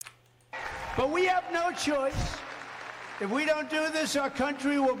But we have no choice. If we don't do this, our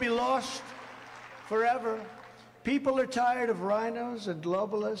country will be lost forever. People are tired of rhinos and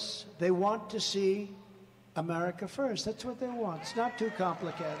globalists. They want to see America first. That's what they want. It's not too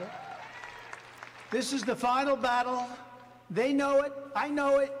complicated. This is the final battle. They know it. I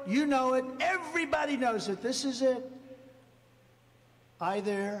know it. You know it. Everybody knows it. This is it.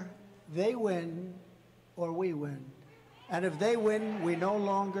 Either they win or we win. And if they win, we no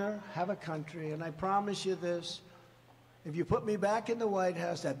longer have a country. And I promise you this, if you put me back in the White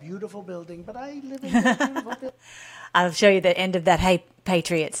House, that beautiful building, but I live in that beautiful building. I'll show you the end of that. Hey,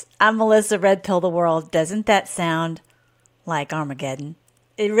 Patriots, I'm Melissa Red Pill the World. Doesn't that sound like Armageddon?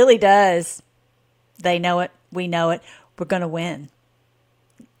 It really does. They know it. We know it. We're going to win.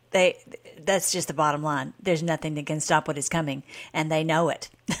 That's just the bottom line. There's nothing that can stop what is coming, and they know it.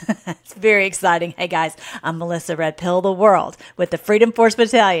 It's very exciting. Hey, guys, I'm Melissa Red Pill the World with the Freedom Force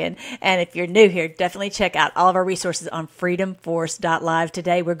Battalion, and if you're new here, definitely check out all of our resources on freedomforce.live.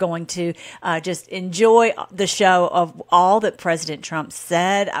 Today, we're going to just enjoy the show of all that President Trump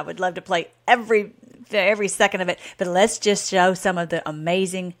said. I would love to play every second of it, but let's just show some of the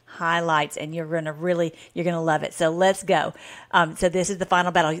amazing highlights, and you're going to love it. So let's go. So this is the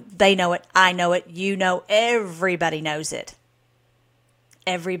final battle. They know it. I know it. You know, everybody knows it.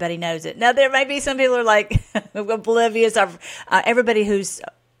 Everybody knows it. Now, there may be some people who are like oblivious of everybody who's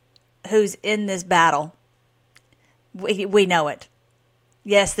in this battle. We know it.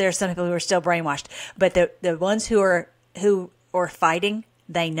 Yes, there are some people who are still brainwashed, but the ones who are fighting,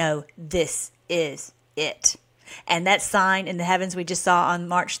 they know this is it. And that sign in the heavens we just saw on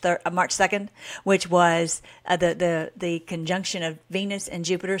March 2nd, which was the conjunction of Venus and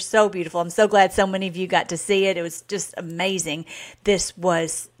Jupiter, so beautiful. I'm so glad so many of you got to see it. It was just amazing. This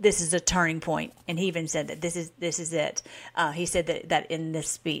is a turning point, and he even said that this is it. He said that in this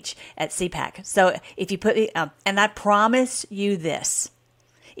speech at CPAC. So if you put me, and I promise you this,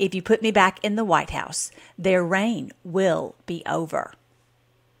 if you put me back in the White House, their reign will be over.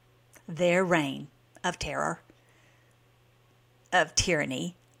 Their reign of terror, of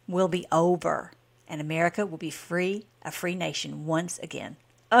tyranny, will be over, and America will be free, a free nation once again.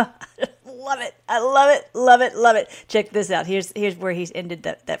 Oh, love it. I love it, love it, love it. Check this out. Here's where he's ended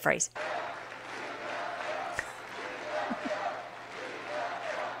that phrase.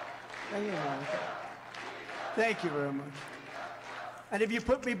 Thank you very much. And if you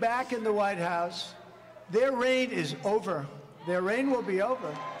put me back in the White House, their reign is over. Their reign will be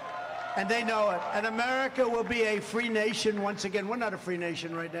over. And they know it. And America will be a free nation once again. We're not a free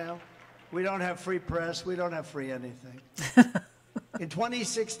nation right now. We don't have free press. We don't have free anything. In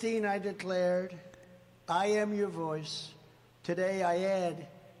 2016, I declared, I am your voice. Today I add,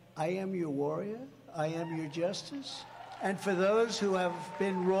 I am your warrior. I am your justice. And for those who have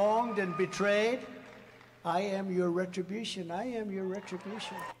been wronged and betrayed, I am your retribution. I am your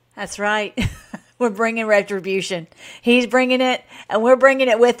retribution. That's right. We're bringing retribution. He's bringing it, and we're bringing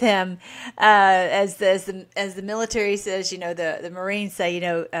it with him. As the military says, the Marines say,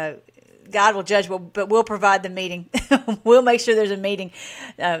 God will judge, but we'll provide the meeting. We'll make sure there's a meeting.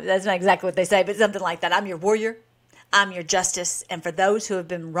 That's not exactly what they say, but something like that. I'm your warrior. I'm your justice. And for those who have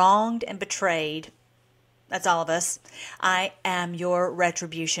been wronged and betrayed, that's all of us, I am your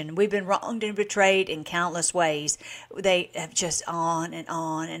retribution. We've been wronged and betrayed in countless ways. They have just on and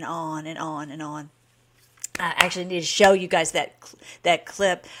on and on and on and on. I actually need to show you guys that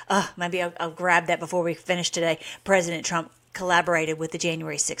clip. Maybe I'll grab that before we finish today. President Trump collaborated with the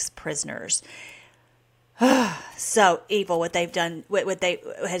January 6th prisoners. So evil what they've done, what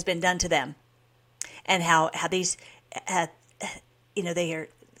has been done to them, and how these, they are.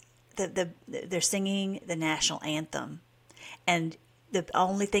 They're singing the national anthem, and the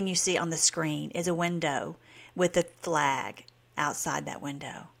only thing you see on the screen is a window with a flag outside that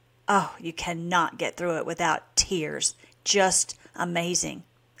window. Oh, you cannot get through it without tears. Just amazing.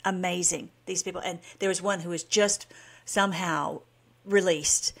 Amazing. These people. And there was one who was just somehow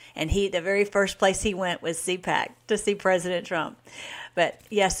released, and the very first place he went was CPAC to see President Trump. But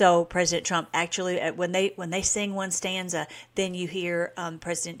yeah, so President Trump actually, when they sing one stanza, then you hear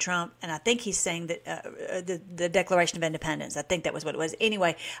President Trump, and I think he's saying that the Declaration of Independence. I think that was what it was.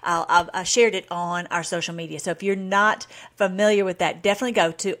 Anyway, I shared it on our social media. So if you're not familiar with that, definitely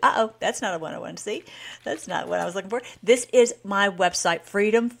go to. That's not what I wanted to see. That's not what I was looking for. This is my website,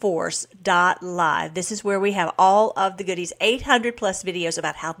 freedomforce.live. This is where we have all of the goodies, 800 plus videos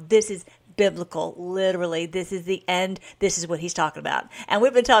about how this is biblical. Literally, this is the end. This is what he's talking about. And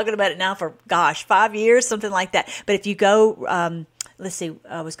we've been talking about it now for, 5 years, something like that. But if you go, let's see,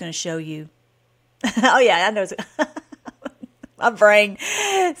 I was going to show you. Oh, yeah, I know. My brain.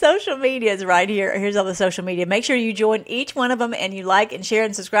 Social media is right here. Here's all the social media. Make sure you join each one of them and you like and share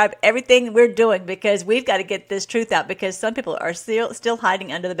and subscribe everything we're doing, because we've got to get this truth out, because some people are still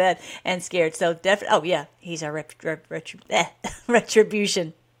hiding under the bed and scared. So definitely, oh yeah, he's our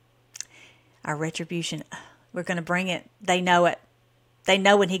retribution. Our retribution. We're going to bring it. They know it. They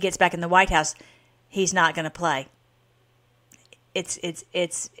know when he gets back in the White House, he's not going to play.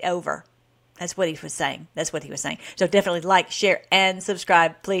 It's over. That's what he was saying. So definitely like, share, and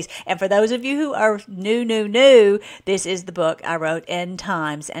subscribe, please. And for those of you who are new, this is the book I wrote, End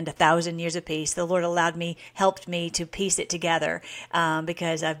Times and 1,000 Years of Peace. The Lord helped me to piece it together,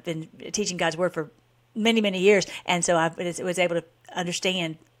 because I've been teaching God's Word for many, many years. And so I was able to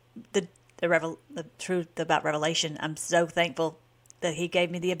understand the truth about Revelation. I'm so thankful that he gave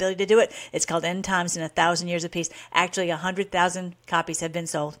me the ability to do it. It's called End Times and 1,000 Years of Peace. Actually, 100,000 copies have been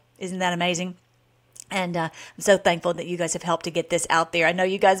sold. Isn't that amazing? And I'm so thankful that you guys have helped to get this out there. I know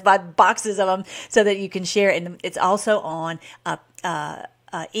you guys buy boxes of them so that you can share. And it's also on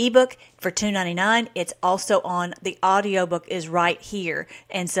ebook for $2.99. It's also on the audiobook is right here.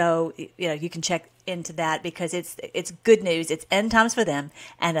 And so, you can check into that, because it's good news. It's end times for them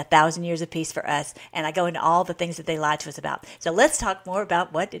and 1,000 years of peace for us. And I go into all the things that they lied to us about. So let's talk more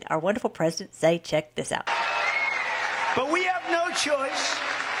about what did our wonderful president say. Check this out. But we have no choice.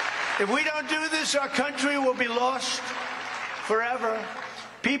 If we don't do this, our country will be lost forever.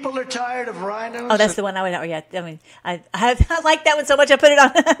 People are tired of rhinos. Oh, that's the one I would. Oh, yeah. I mean, I like that one so much. I put it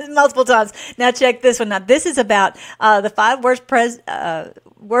on multiple times. Now check this one. Now this is about the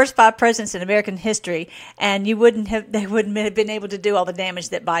worst five presidents in American history, and they wouldn't have been able to do all the damage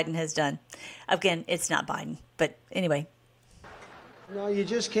that Biden has done. Again, it's not Biden, but anyway. No, you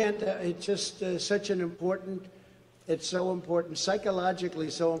just can't. It's just such an important. It's so important, psychologically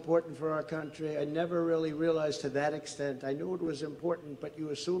so important for our country. I never really realized to that extent. I knew it was important, but you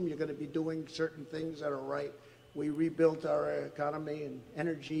assume you're going to be doing certain things that are right. We rebuilt our economy and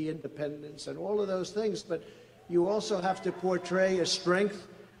energy independence and all of those things, but you also have to portray a strength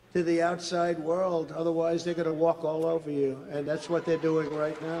to the outside world. Otherwise, they're going to walk all over you, and that's what they're doing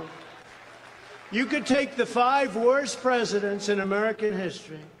right now. You could take the 5 worst presidents in American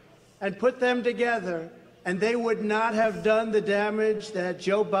history and put them together, and they would not have done the damage that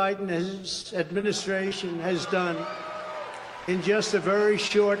Joe Biden and his administration has done in just a very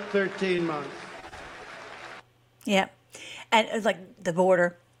short 13 months. Yeah. And it's like the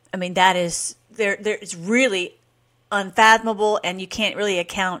border. I mean, that is, it's really unfathomable, and you can't really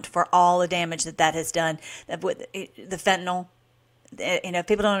account for all the damage that has done. With the fentanyl,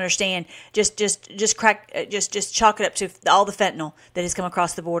 people don't understand. Just chalk it up to all the fentanyl that has come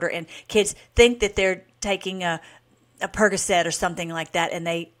across the border, and kids think that they're taking a Percocet or something like that, and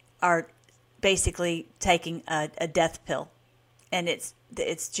they are basically taking a death pill, and it's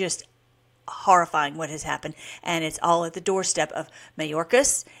just horrifying what has happened, and it's all at the doorstep of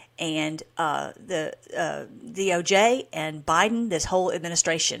Mayorkas and the DOJ and Biden, this whole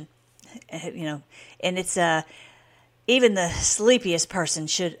administration, and it's even the sleepiest person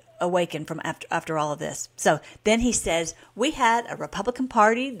should awaken from after all of this. So then he says, we had a Republican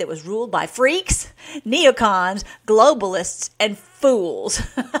Party that was ruled by freaks, neocons, globalists, and fools.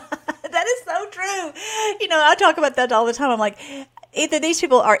 That is so true. I talk about that all the time. I'm like, either these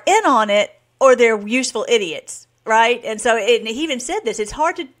people are in on it or they're useful idiots, right? And so he even said this. It's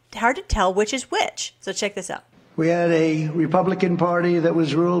hard to tell which is which. So check this out. We had a Republican Party that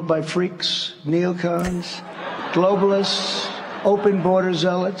was ruled by freaks, neocons, globalists, open border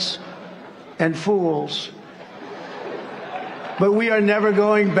zealots, and fools. But we are never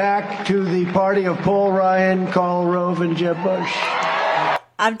going back to the party of Paul Ryan, Karl Rove, and Jeb Bush.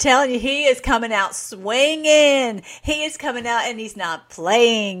 I'm telling you, he is coming out swinging. He is coming out, and he's not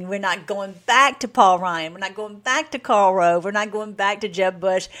playing. We're not going back to Paul Ryan. We're not going back to Karl Rove. We're not going back to Jeb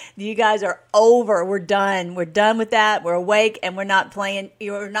Bush. You guys are over. We're done. We're done with that. We're awake, and we're not playing.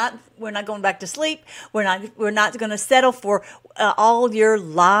 We're not going back to sleep. We're not going to settle for all your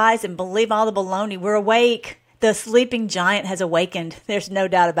lies and believe all the baloney. We're awake. The sleeping giant has awakened. There's no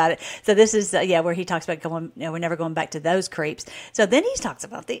doubt about it. So this is, where he talks about we're never going back to those creeps. So then he talks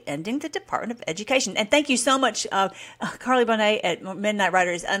about ending the Department of Education. And thank you so much. Carly Bonet at Midnight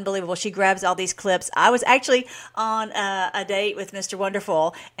Rider is unbelievable. She grabs all these clips. I was actually on a date with Mr.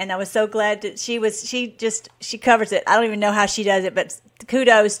 Wonderful, and I was so glad that she covers it. I don't even know how she does it, but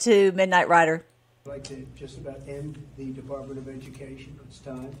kudos to Midnight Rider. I'd like to just about end the Department of Education. It's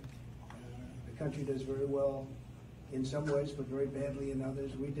time. The country does very well in some ways, but very badly in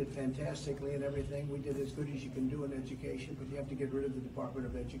others. We did fantastically in everything. We did as good as you can do in education, but you have to get rid of the Department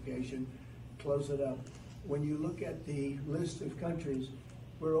of Education, close it up. when you look at the list of countries,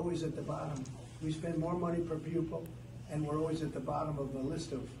 we're always at the bottom. We spend more money per pupil, and we're always at the bottom of the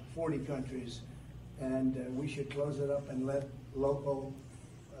list of 40 countries. And we should close it up and let local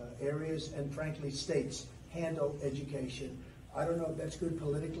areas and, frankly, states handle education. I don't know if that's good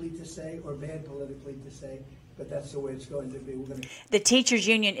politically to say or bad politically to say, but that's the way it's going to be. The teachers'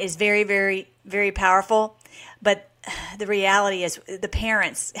 union is very, very, very powerful, but the reality is the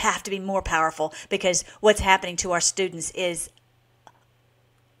parents have to be more powerful, because what's happening to our students is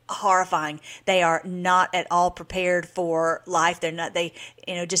horrifying. They are not at all prepared for life. They're not,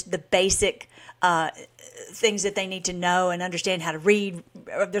 just the basic things that they need to know and understand how to read.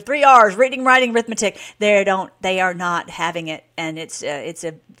 The 3 R's: reading, writing, arithmetic. They are not having it, and it's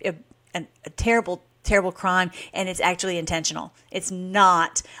a terrible crime, and it's actually intentional. It's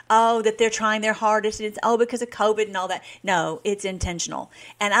not, that they're trying their hardest, it's because of COVID and all that. No, it's intentional.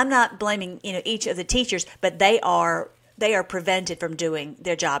 And I'm not blaming, each of the teachers, but they are prevented from doing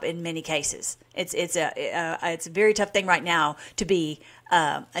their job in many cases. It's a very tough thing right now to be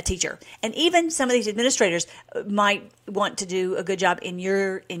a teacher, and even some of these administrators might want to do a good job in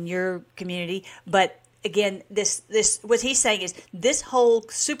your community, but again, this what he's saying is this whole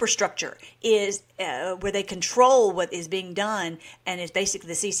superstructure is where they control what is being done, and it's basically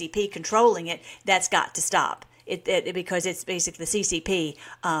the CCP controlling it. That's got to stop. Because it's basically the CCP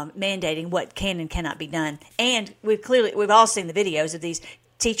mandating what can and cannot be done. And we've all seen the videos of these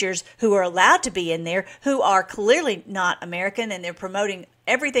teachers who are allowed to be in there who are clearly not American, and they're promoting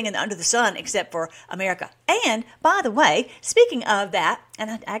everything under the sun except for America. And by the way, speaking of that,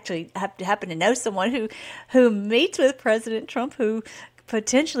 and I actually happen to know someone who meets with President Trump, who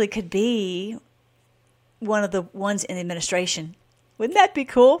potentially could be one of the ones in the administration. Wouldn't that be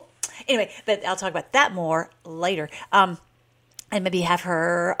cool? Anyway, but I'll talk about that more later, and maybe have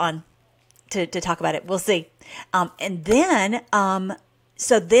her on to talk about it. We'll see. And then,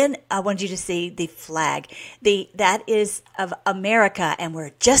 so then I want you to see the flag. That is of America, and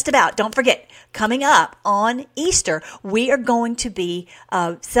we're just about, don't forget, coming up on Easter, we are going to be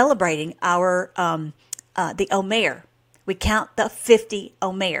celebrating our the Omer. We count the 50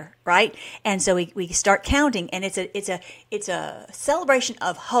 Omer, right? And so we start counting, and it's a celebration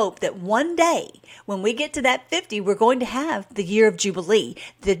of hope that one day when we get to that 50, we're going to have the year of Jubilee,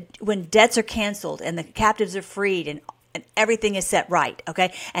 when debts are canceled and the captives are freed and everything is set right,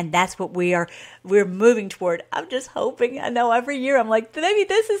 okay? And that's what we're moving toward. I'm just hoping. I know every year I'm like, maybe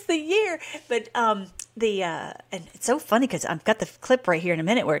this is the year. But and it's so funny because I've got the clip right here in a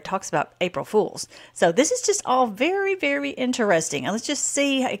minute where it talks about April Fools. So this is just all very, very interesting. And let's just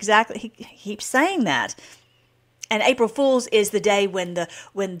see exactly. He keeps saying that. And April Fools is the day when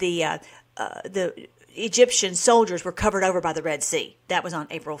the Egyptian soldiers were covered over by the Red Sea. That was on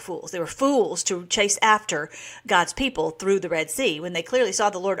April Fools. They were fools to chase after God's people through the Red Sea. When they clearly saw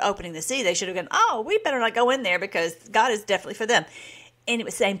the Lord opening the sea, they should have gone, oh, we better not go in there because God is definitely for them. And it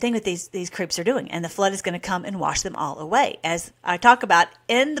was the same thing that these creeps are doing. And the flood is going to come and wash them all away. As I talk about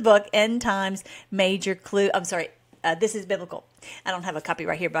in the book, End Times, Major Clue. I'm sorry, this is biblical. I don't have a copy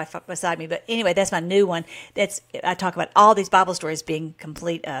right here beside me, but anyway, that's my new one. I talk about all these Bible stories being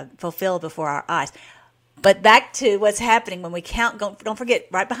fulfilled before our eyes. But back to what's happening when we count, don't forget,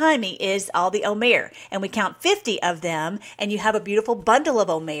 right behind me is all the Omer. And we count 50 of them, and you have a beautiful bundle of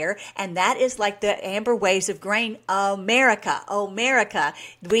Omer, and that is like the amber waves of grain. America.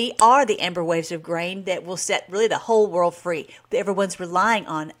 We are the amber waves of grain that will set really the whole world free. Everyone's relying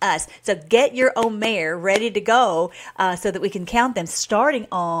on us. So get your Omer ready to go so that we can count them starting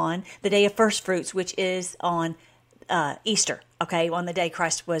on the day of first fruits, which is on Easter, okay, on the day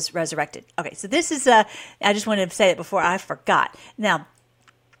Christ was resurrected. Okay, so this is, I just wanted to say it before I forgot. Now,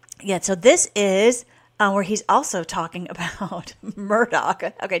 so this is where he's also talking about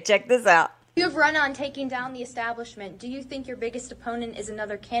Murdoch. Okay, check this out. You have run on taking down the establishment. Do you think your biggest opponent is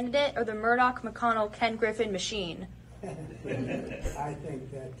another candidate or the Murdoch, McConnell, Ken Griffin machine? I think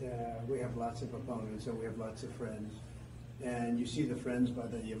that we have lots of opponents and we have lots of friends. And you see the friends by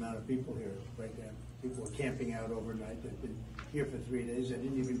the amount of people here right now. People were camping out overnight. They've been here for 3 days. They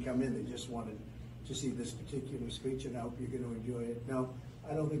didn't even come in. They just wanted to see this particular speech, and I hope you're going to enjoy it. No,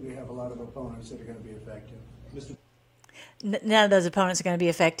 I don't think we have a lot of opponents that are going to be effective. None of those opponents are going to be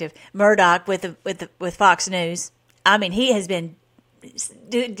effective. Murdoch with Fox News. I mean, he has been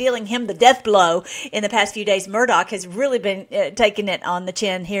dealing him the death blow in the past few days. Murdoch has really been taking it on the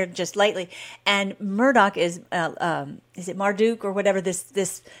chin here just lately. And Murdoch is it Marduk or whatever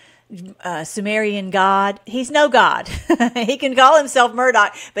this Sumerian god? He's no god. He can call himself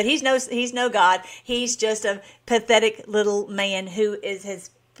Murdoch, but he's no god. He's just a pathetic little man who has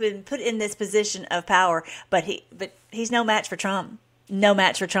been put in this position of power, but he's no match for Trump. No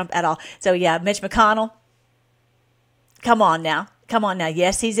match for Trump at all. So yeah, Mitch McConnell, come on now.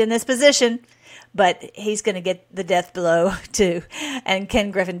 Yes, he's in this position, but he's going to get the death blow too. And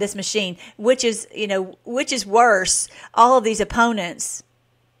Ken Griffin, this machine, which is worse. All of these opponents,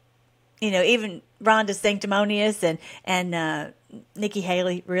 even Ron DeSanctimonious and Nikki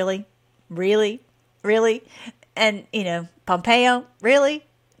Haley, really, and Pompeo, really,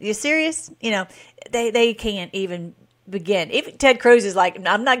 you serious? They can't even begin. Even Ted Cruz is like,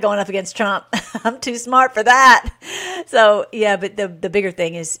 I'm not going up against Trump. I'm too smart for that. So yeah, but the bigger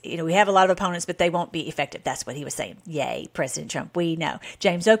thing is, we have a lot of opponents, but they won't be effective. That's what he was saying. Yay, President Trump. We know.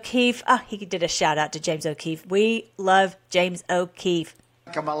 James O'Keefe. Oh, he did a shout out to James O'Keefe. We love James O'Keefe.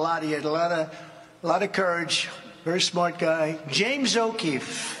 Come a lot. He had a lot of courage. Very smart guy. James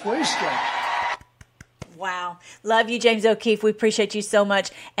O'Keefe. Where's that? Wow. Love you, James O'Keefe. We appreciate you so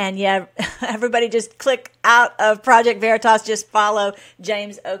much. And yeah, everybody just click out of Project Veritas. Just follow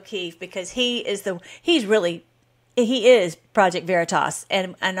James O'Keefe because he is Project Veritas.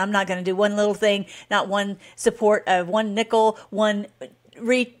 And I'm not going to do one little thing, not one support of one nickel, one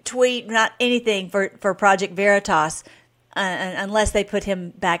retweet, not anything for Project Veritas. Unless they put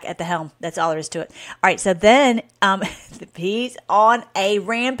him back at the helm. That's all there is to it. All right, so then he's on a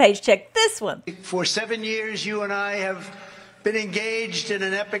rampage. Check this one. For 7 years, you and I have been engaged in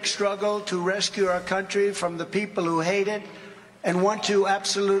an epic struggle to rescue our country from the people who hate it and want to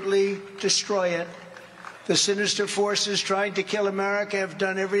absolutely destroy it. The sinister forces trying to kill America have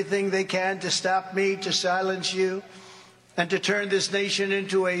done everything they can to stop me, to silence you, and to turn this nation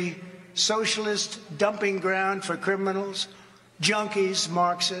into a socialist dumping ground for criminals, junkies,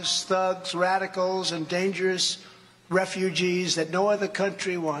 Marxists, thugs, radicals, and dangerous refugees that no other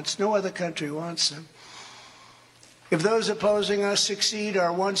country wants. No other country wants them. If those opposing us succeed,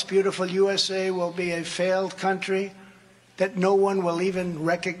 our once beautiful USA will be a failed country that no one will even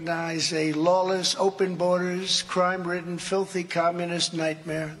recognize, a lawless, open borders, crime-ridden, filthy communist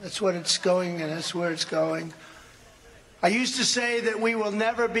nightmare. That's what it's going, and that's where it's going. I used to say that we will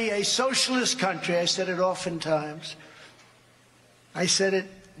never be a socialist country. I said it oftentimes. I said it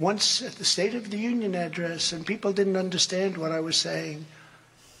once at the State of the Union address, and people didn't understand what I was saying.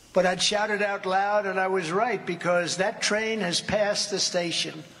 But I'd shout it out loud, and I was right, because that train has passed the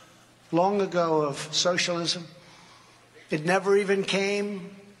station long ago of socialism. It never even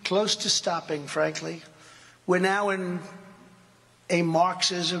came close to stopping, frankly. We're now in a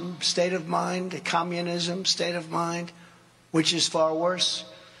Marxism state of mind, a communism state of mind, which is far worse.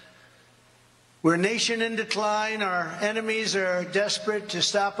 We're a nation in decline. Our enemies are desperate to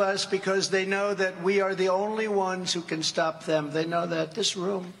stop us because they know that we are the only ones who can stop them. They know that. This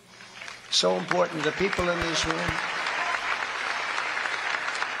room, so important, the people in this room.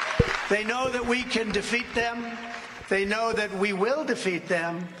 They know that we can defeat them. They know that we will defeat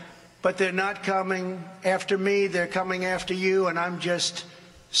them, but they're not coming after me. They're coming after you, and I'm just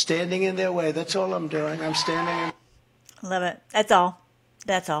standing in their way. That's all I'm doing. I'm standing in. Love it. That's all.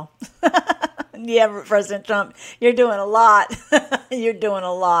 That's all. Yeah, President Trump, you're doing a lot. You're doing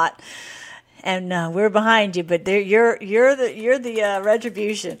a lot, and we're behind you. But you're the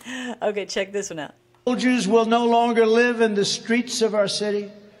retribution. Okay, check this one out. Soldiers will no longer live in the streets of our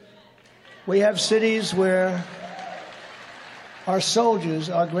city. We have cities where our soldiers,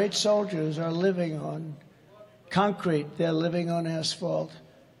 our great soldiers, are living on concrete. They're living on asphalt.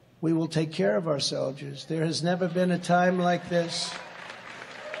 We will take care of our soldiers. There has never been a time like this.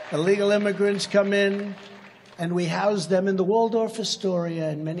 Illegal immigrants come in, and we house them in the Waldorf Astoria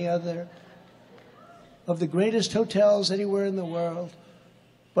and many other of the greatest hotels anywhere in the world.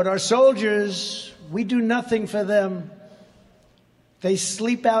 But our soldiers, we do nothing for them. They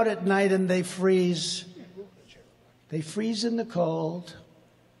sleep out at night and they freeze. They freeze in the cold,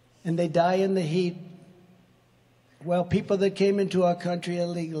 and they die in the heat. Well, people that came into our country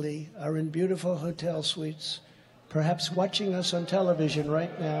illegally are in beautiful hotel suites, perhaps watching us on television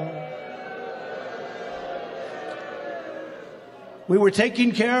right now. We were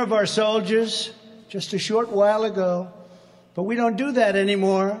taking care of our soldiers just a short while ago, but we don't do that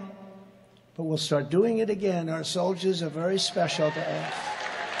anymore. But we'll start doing it again. Our soldiers are very special to us.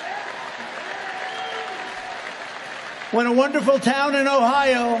 When a wonderful town in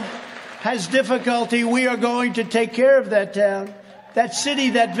Ohio has difficulty, we are going to take care of that town, that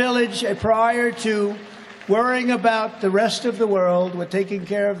city, that village, prior to worrying about the rest of the world. We're taking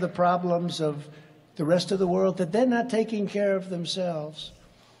care of the problems of the rest of the world that they're not taking care of themselves.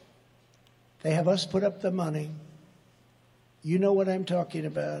 They have us put up the money. You know what I'm talking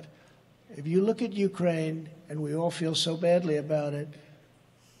about. If you look at Ukraine, and we all feel so badly about it,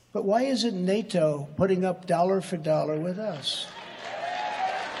 But why isn't NATO putting up dollar for dollar with us?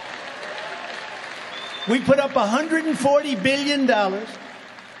 We put up $140 billion,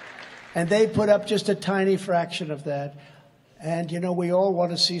 and they put up just a tiny fraction of that. And, you know, we all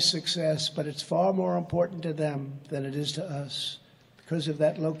want to see success, but it's far more important to them than it is to us because of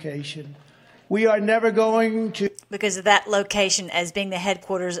that location. We are never going to... Because of that location as being the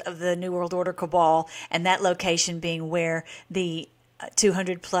headquarters of the New World Order cabal, and that location being where the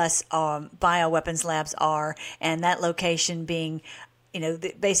 200 plus bioweapons labs are, and that location being, you know,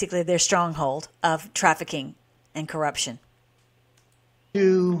 basically their stronghold of trafficking and corruption.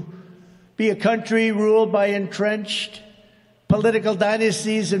 To be a country ruled by entrenched political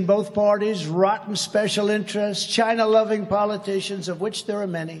dynasties in both parties, rotten special interests, China-loving politicians, of which there are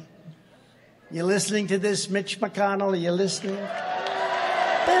many. You listening to this, Mitch McConnell? Are you listening?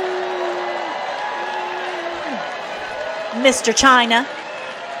 Mr. China.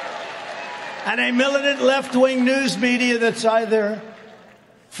 And a militant left-wing news media that's either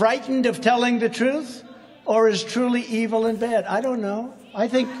frightened of telling the truth or is truly evil and bad. I don't know. I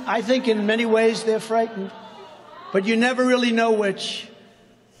think in many ways they're frightened. But you never really know which.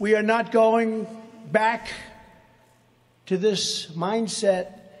 We are not going back to this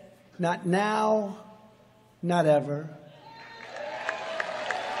mindset. Not now, not ever.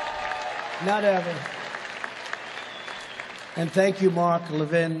 Not ever. And thank you, Mark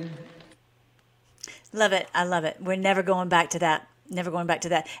Levin. Love it. I love it. We're never going back to that. Never going back to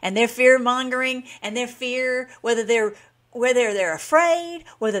that. And their fear mongering and their fear, whether they're afraid,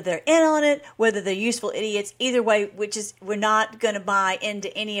 whether they're in on it, whether they're useful idiots, either way, which is we're not going to buy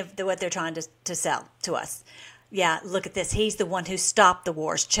into any of what they're trying to sell to us. Yeah, look at this. He's the one who stopped the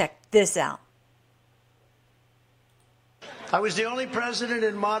wars. Check this out. I was the only president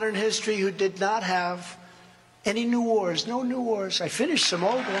in modern history who did not have any new wars. No new wars. I finished some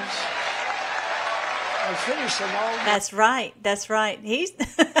old ones. That's right. That's right. He's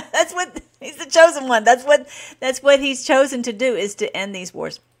he's the chosen one. That's what he's chosen to do, is to end these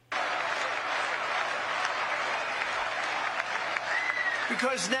wars.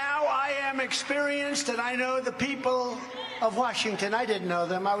 Because now I am experienced and I know the people of Washington. I didn't know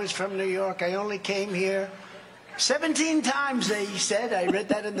them. I was from New York. I only came here 17 times, they said. I read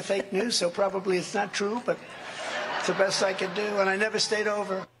that in the fake news, so probably it's not true, but it's the best I could do, and I never stayed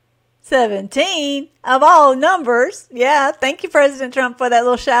over. 17 of all numbers. Yeah, thank you, President Trump, for that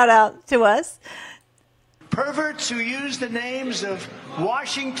little shout out to us. Perverts who use the names of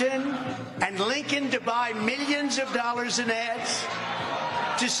Washington and Lincoln to buy millions of dollars in ads,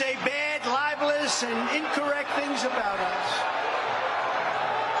 to say bad, libelous, and incorrect things about us.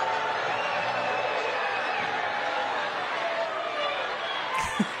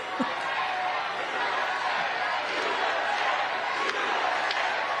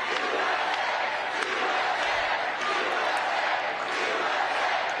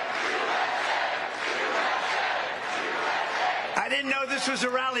 I didn't know this was a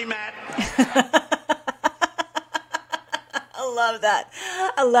rally, Matt. I love that.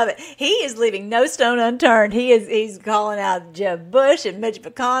 I love it. He is leaving no stone unturned. He's calling out Jeb Bush and Mitch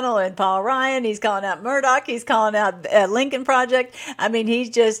McConnell and Paul Ryan. He's calling out Murdoch. He's calling out Lincoln Project. I mean, he's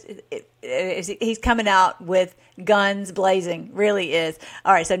coming out with guns blazing. Really is.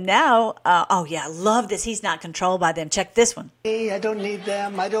 All right. So now, oh yeah, I love this. He's not controlled by them. Check this one. I don't need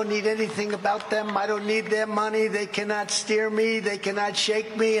them. I don't need anything about them. I don't need their money. They cannot steer me. They cannot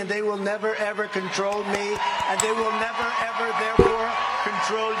shake me, and they will never ever control me, and they will never ever therefore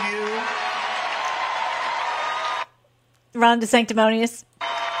control you. Ron DeSanctimonious.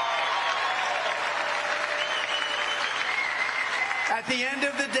 At the end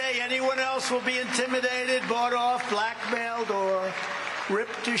of the day, anyone else will be intimidated, bought off, blackmailed, or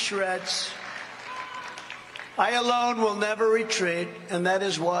ripped to shreds. I alone will never retreat, and that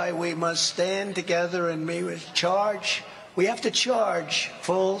is why we must stand together and charge. We have to charge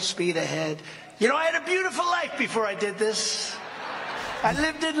full speed ahead. You know, I had a beautiful life before I did this. I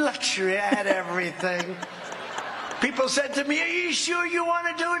lived in luxury. I had everything. People said to me, "Are you sure you want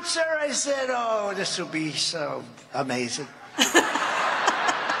to do it, sir?" I said, "Oh, this will be so amazing."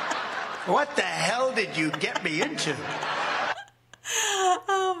 What the hell did you get me into?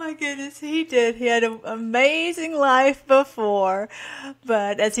 Oh my goodness, he did. He had an amazing life before,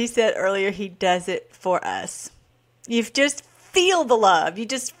 but as he said earlier, he does it for us. You just feel the love. You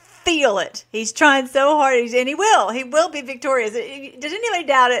just feel it. He's trying so hard, and he will be victorious. Does anybody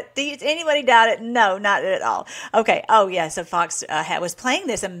doubt it? Does anybody doubt it? No, not at all. Okay. Oh yeah. So Fox was playing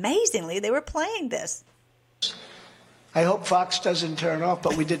this amazingly. They were playing this. I hope Fox doesn't turn off,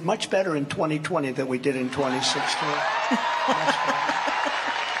 but we did much better in 2020 than we did in 2016.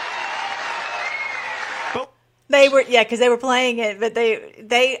 they were, because they were playing it, but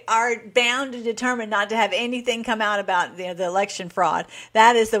they are bound and determined not to have anything come out about the election fraud.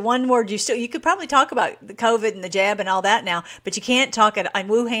 That is the one word you could probably talk about the COVID and the jab and all that now, but you can't talk on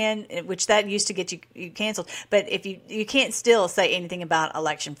Wuhan, which that used to get you canceled. But if you can't still say anything about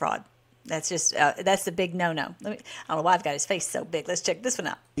election fraud. That's just that's the big no-no. I don't know why I've got his face so big. Let's check this one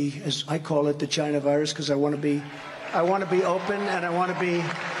out. As I call it, the China virus, because I want to be open and I want to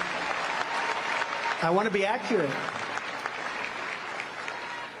be accurate.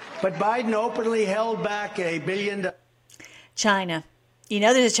 But Biden openly held back $1 billion. China.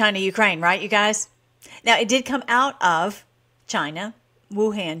 There's a China-Ukraine, right, you guys? Now, it did come out of China,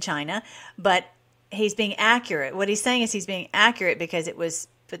 Wuhan, China, but he's being accurate. What he's saying is he's being accurate because it was,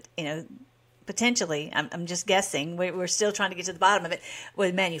 potentially, I'm just guessing, we're still trying to get to the bottom of it,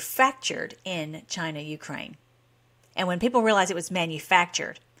 was manufactured in China, Ukraine. And when people realize it was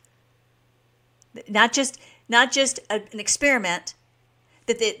manufactured, not just an experiment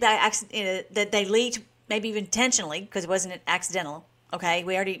that they leaked, maybe even intentionally, because it wasn't accidental. Okay,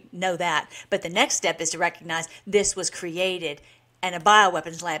 we already know that. But the next step is to recognize this was created in a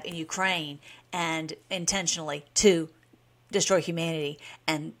bioweapons lab in Ukraine and intentionally to destroy humanity.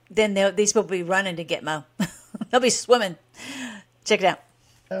 And then these people will be running to Gitmo. They'll be swimming. Check it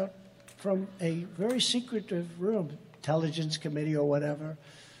out. From a very secretive room, intelligence committee or whatever,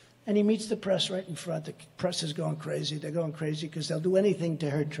 and he meets the press right in front. The press is going crazy. They're going crazy because they'll do anything to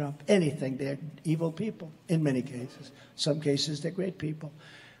hurt Trump. Anything. They're evil people in many cases. Some cases they're great people,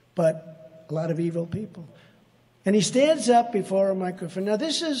 but a lot of evil people. And he stands up before a microphone. Now,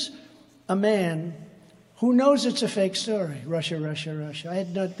 this is a man who knows it's a fake story. Russia, Russia,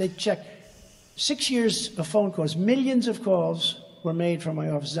 Russia. They checked 6 years of phone calls. Millions of calls were made from my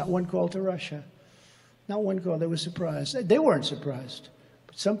office. Not one call to Russia. Not one call. They were surprised. They weren't surprised,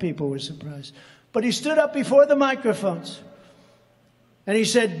 but some people were surprised. But he stood up before the microphones and he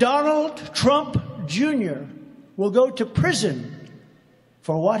said, Donald Trump Jr. will go to prison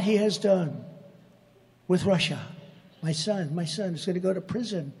for what he has done with Russia. My son is going to go to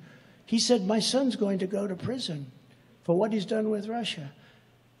prison. He said, my son's going to go to prison for what he's done with Russia.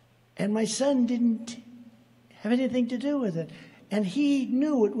 And my son didn't have anything to do with it. And he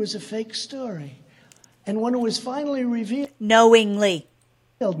knew it was a fake story. And when it was finally revealed... Knowingly.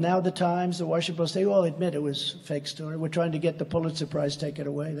 Now the Times, the Washington Post, they all admit it was a fake story. We're trying to get the Pulitzer Prize taken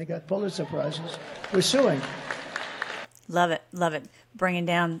away. They got Pulitzer Prizes. We're suing. Love it. Love it. Bringing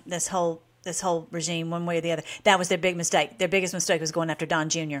down this whole regime one way or the other. That was their big mistake. Their biggest mistake was going after Don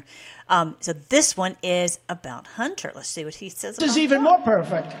Jr. So this one is about Hunter. Let's see what he says about This is even more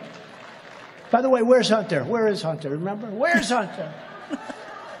perfect. By the way, where's Hunter? Where is Hunter? Remember? Where's Hunter?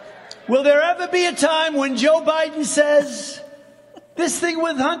 Will there ever be a time when Joe Biden says, this thing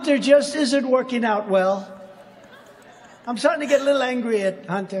with Hunter just isn't working out well? I'm starting to get a little angry at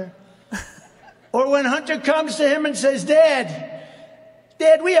Hunter. Or when Hunter comes to him and says, Dad,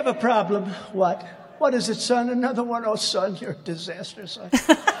 we have a problem. What? What is it, son? Another one? Oh, son, you're a disaster, son.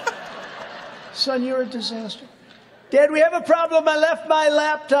 Son, you're a disaster. Dad, we have a problem. I left my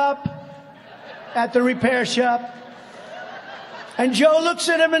laptop at the repair shop. And Joe looks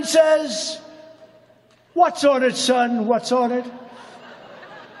at him and says, what's on it, son? What's on it?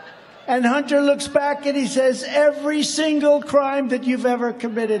 And Hunter looks back and he says, every single crime that you've ever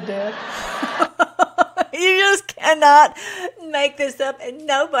committed, Dad. You just cannot make this up, and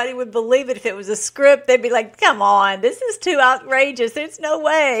nobody would believe it if it was a script. They'd be like, come on, this is too outrageous. There's no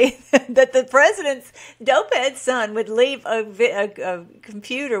way that the president's dopehead son would leave a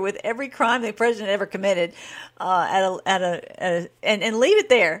computer with every crime the president ever committed and leave it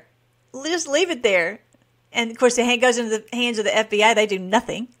there. Just leave it there. And, of course, it goes into the hands of the FBI. They do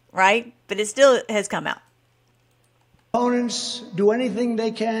nothing, right? But it still has come out. Opponents do anything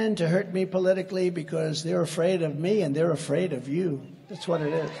they can to hurt me politically because they're afraid of me and they're afraid of you. That's what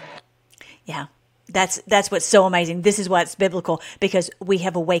it is. Yeah, that's what's so amazing. This is why it's biblical, because we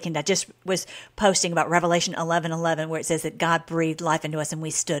have awakened. I just was posting about Revelation 11:11, where it says that God breathed life into us and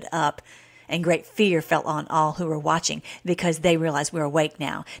we stood up. And great fear fell on all who were watching because they realized we're awake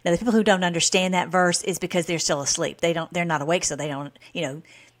now. Now, the people who don't understand that verse is because they're still asleep. They're not awake, so they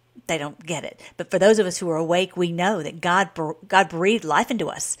don't get it. But for those of us who are awake, we know that God breathed life into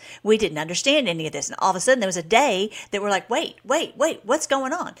us. We didn't understand any of this. And all of a sudden there was a day that we're like, wait, what's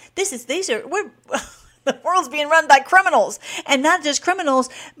going on? The world's being run by criminals, and not just criminals,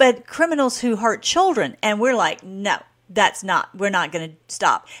 but criminals who hurt children. And we're like, no, we're not going to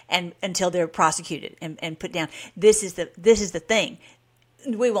stop until they're prosecuted and put down. This is the thing.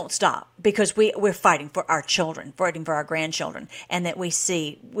 We won't stop because we're fighting for our children, fighting for our grandchildren, and that we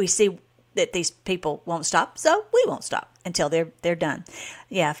see that these people won't stop, so we won't stop until they're done.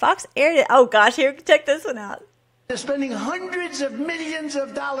 Yeah, Fox aired it. Oh gosh, here, check this one out. They're spending hundreds of millions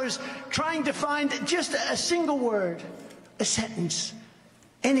of dollars trying to find just a single word, a sentence,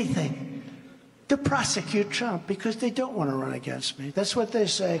 anything to prosecute Trump because they don't want to run against me. That's what they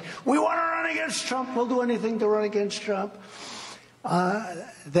say. We want to run against Trump. We'll do anything to run against Trump.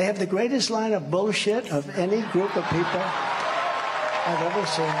 They have the greatest line of bullshit of any group of people I've ever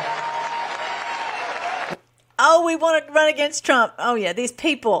seen. Oh, we want to run against Trump. Oh, yeah, these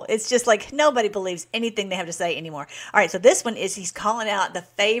people. It's just like nobody believes anything they have to say anymore. All right, so this one is he's calling out the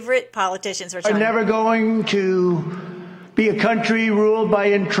favorite politicians. We're never going to be a country ruled by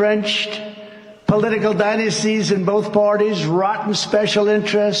entrenched political dynasties in both parties, rotten special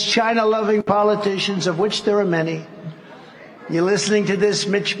interests, China-loving politicians, of which there are many. You listening to this,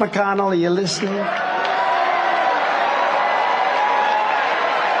 Mitch McConnell? Are you listening?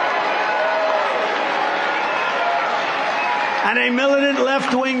 And a militant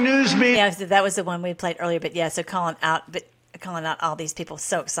left-wing news media. Yeah, so that was the one we played earlier. But yeah, so calling out all these people,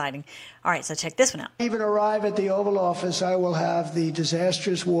 so exciting. All right, so check this one out. Even arrive at the Oval Office, I will have the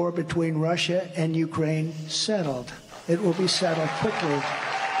disastrous war between Russia and Ukraine settled. It will be settled quickly.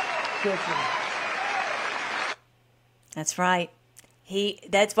 That's right.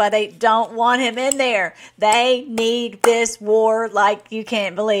 That's why they don't want him in there. They need this war like you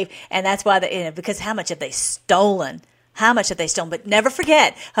can't believe. And that's why because how much have they stolen? How much have they stolen? But never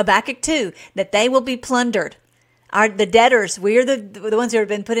forget, Habakkuk 2, that they will be plundered. The debtors, we are the ones who have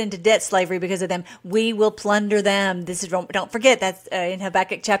been put into debt slavery because of them. We will plunder them. Don't forget, that's in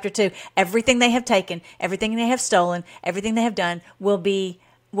Habakkuk chapter 2. Everything they have taken, everything they have stolen, everything they have done will be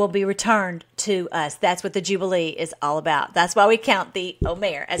returned to us. That's what the Jubilee is all about. That's why we count the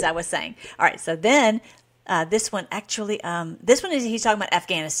Omer, as I was saying. All right, so then this one is he's talking about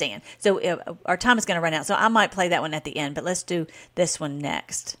Afghanistan. So our time is going to run out, so I might play that one at the end, but let's do this one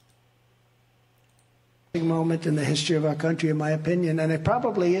next. Moment in the history of our country, in my opinion, and it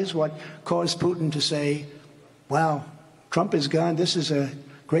probably is what caused Putin to say, wow, Trump is gone. This is a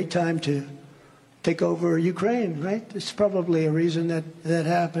great time to take over Ukraine, right? It's probably a reason that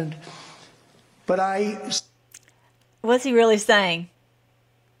happened. But what's he really saying?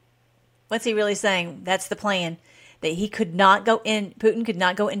 What's he really saying? That's the plan. That he could not go in, Putin could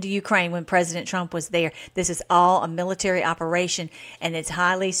not go into Ukraine when President Trump was there. This is all a military operation, and it's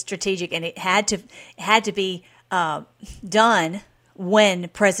highly strategic, and it had to be done when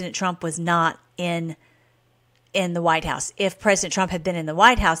President Trump was not in the White House. If President Trump had been in the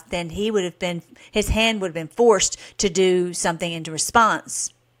White House, then his hand would have been forced to do something in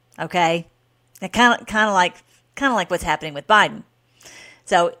response. Okay, kind of like what's happening with Biden.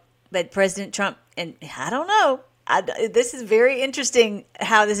 So, but President Trump, and I don't know. This is very interesting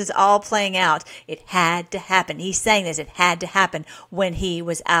how this is all playing out. It had to happen. He's saying this. It had to happen when he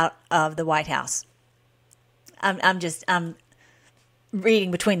was out of the White House. I'm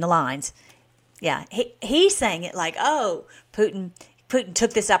reading between the lines. Yeah, he's saying it like, oh, Putin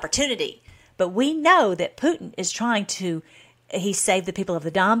took this opportunity. But we know that Putin is trying to, he saved the people of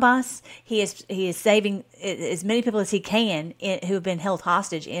the Donbass. He is saving as many people as he can who have been held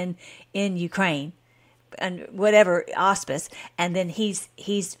hostage in Ukraine, and whatever auspice. And then he's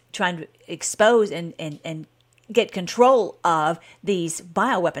trying to expose and get control of these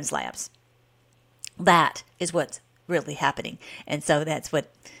bioweapons labs. That is what's really happening. And so that's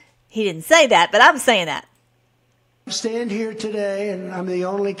what, he didn't say that, but I'm saying that. I stand here today, and I'm the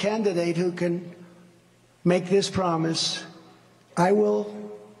only candidate who can make this promise. I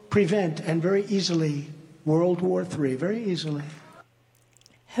will prevent, and very easily, World War III, very easily.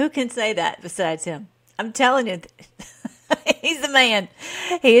 Who can say that besides him? I'm telling you, he's the man.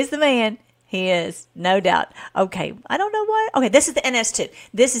 He is the man. He is, no doubt. Okay, I don't know why. Okay, this is the NS2.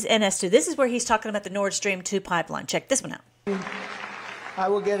 This is NS2. This is where he's talking about the Nord Stream 2 pipeline. Check this one out. I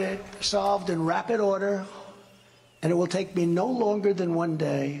will get it solved in rapid order, and it will take me no longer than one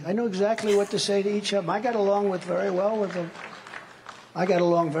day. I know exactly what to say to each of them. I got along very well with them. I got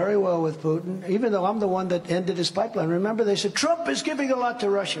along very well with Putin, even though I'm the one that ended his pipeline. Remember, they said, Trump is giving a lot to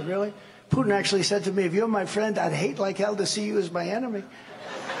Russia. Really? Putin actually said to me, if you're my friend, I'd hate like hell to see you as my enemy.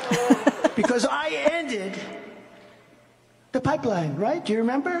 Because I ended the pipeline, right? Do you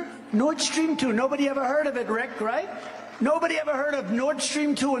remember? Nord Stream 2. Nobody ever heard of it, Rick, right? Nobody ever heard of Nord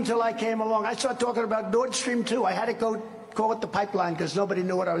Stream 2 until I came along. I started talking about Nord Stream 2. I had to go call it the pipeline because nobody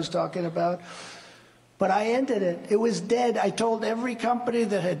knew what I was talking about. But I ended it. It was dead. I told every company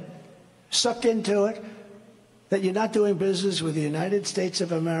that had sucked into it that you're not doing business with the United States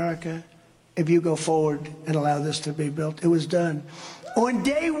of America. if you go forward and allow this to be built. It was done. On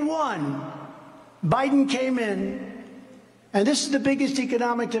day one, Biden came in, and this is the biggest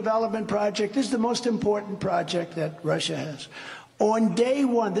economic development project. This is the most important project that Russia has. On day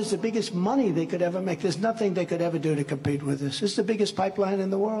one, this is the biggest money they could ever make. There's nothing they could ever do to compete with this. This is the biggest pipeline in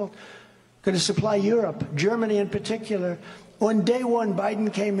the world. Going to supply Europe, Germany in particular. On day one,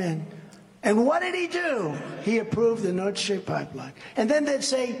 Biden came in. And what did he do? He approved the Nord Stream pipeline. And then they'd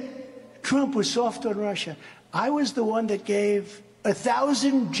say, Trump was soft on Russia. I was the one that gave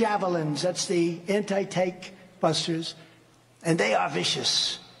 1,000 javelins. That's the anti-tank busters. And they are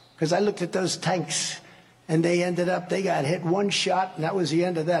vicious. Because I looked at those tanks, and they got hit one shot, and that was the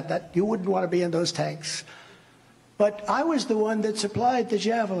end of that. You wouldn't want to be in those tanks. But I was the one that supplied the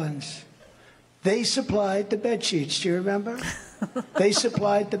javelins. They supplied the bed sheets. Do you remember? They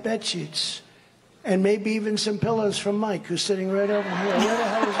supplied the bed sheets. And maybe even some pillows from Mike, who's sitting right over here. Where the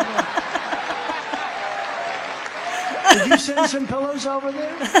hell is Mike? Did you send some pillows over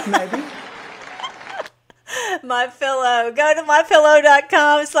there? Maybe. My Pillow. Go to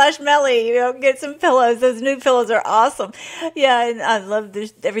mypillow.com/Melly. Get some pillows. Those new pillows are awesome. Yeah, and I love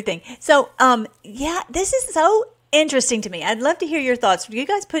everything. So, this is so interesting to me. I'd love to hear your thoughts. You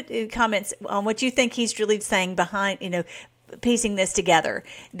guys put comments on what you think he's really saying behind, piecing this together.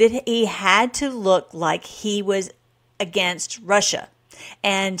 That he had to look like he was against Russia.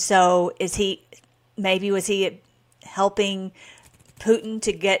 And so was he helping Putin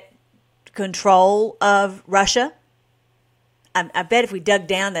to get control of Russia? I bet if we dug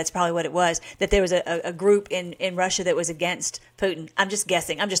down, that's probably what it was, that there was a group in Russia that was against Putin. I'm just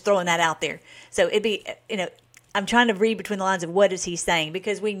guessing. I'm just throwing that out there. So it'd be, I'm trying to read between the lines of what is he saying,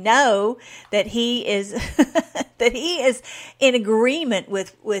 because we know that he is that he is in agreement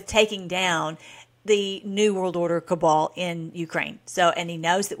with taking down the New World Order cabal in Ukraine. So, and he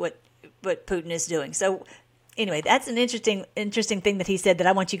knows that what Putin is doing. So anyway, that's an interesting thing that he said that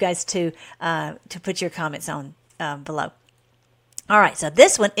I want you guys to put your comments on below. All right, so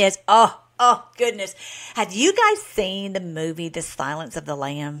this one is, oh goodness. Have you guys seen the movie The Silence of the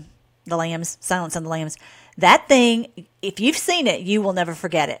Lambs? Silence of the Lambs. That thing, if you've seen it, you will never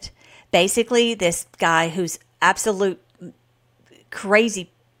forget it. Basically, this guy who's absolute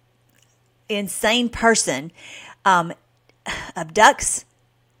crazy, insane person abducts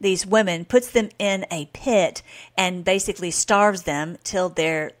these women, puts them in a pit, and basically starves them till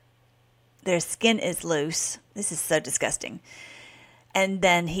their skin is loose. This is so disgusting. And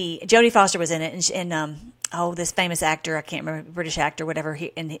then Jodie Foster was in it, and this famous actor, I can't remember, British actor, whatever.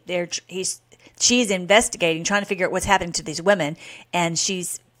 She's investigating, trying to figure out what's happening to these women, and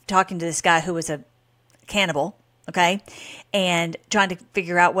she's talking to this guy who was a cannibal, okay, and trying to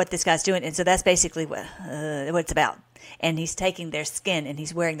figure out what this guy's doing. And so that's basically what it's about. And he's taking their skin and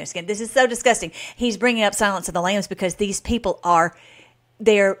he's wearing their skin. This is so disgusting. He's bringing up Silence of the Lambs because these people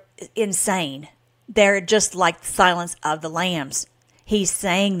they're insane. They're just like the Silence of the Lambs. He's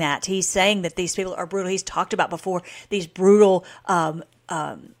saying that. He's saying that these people are brutal. He's talked about before these brutal,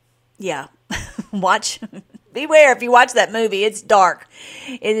 beware if you watch that movie. It's dark.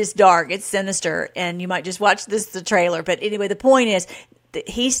 It is dark. It's sinister. And you might just watch the trailer. But anyway, the point is that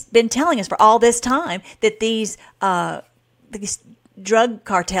he's been telling us for all this time that these drug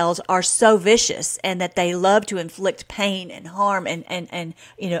cartels are so vicious and that they love to inflict pain and harm and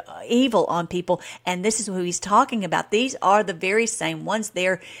evil on people. And this is who he's talking about. These are the very same ones.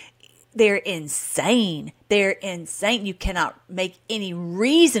 They're insane. They're insane. You cannot make any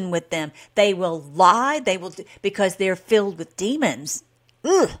reason with them. They will lie. Because they're filled with demons.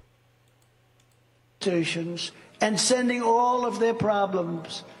 Ugh. And sending all of their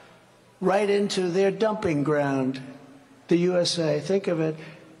problems right into their dumping ground, the USA. Think of it.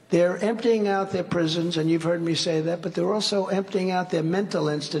 They're emptying out their prisons, and you've heard me say that, but they're also emptying out their mental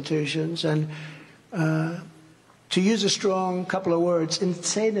institutions. And to use a strong couple of words,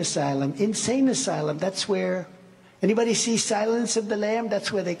 insane asylum. Insane asylum, that's where, anybody see Silence of the Lamb?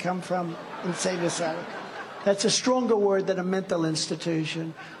 That's where they come from, insane asylum. That's a stronger word than a mental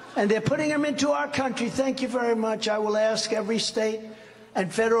institution. And they're putting them into our country. Thank you very much. I will ask every state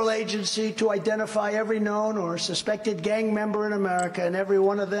and federal agency to identify every known or suspected gang member in America, and every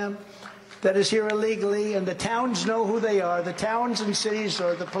one of them that is here illegally. And the towns know who they are. The towns and cities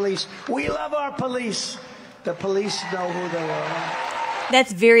or the police. We love our police. The police know who they are.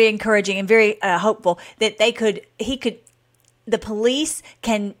 That's very encouraging and very hopeful that the police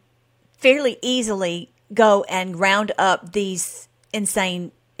can fairly easily go and round up these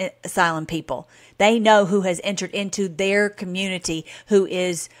insane asylum people. They know who has entered into their community who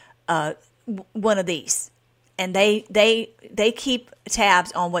is one of these. and they keep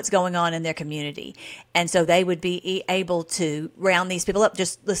tabs on what's going on in their community, and so they would be able to round these people up.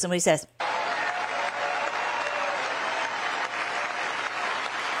 Just listen to what he says.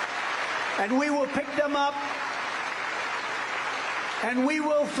 And we will pick them up, and we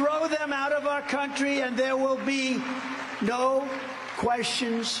will throw them out of our country, and there will be no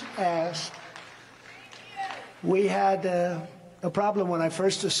questions asked. We had a problem when I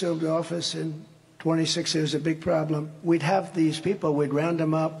first assumed office in 26. It was a big problem. We'd have these people, we'd round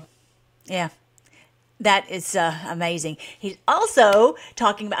them up. Yeah. That is amazing. He's also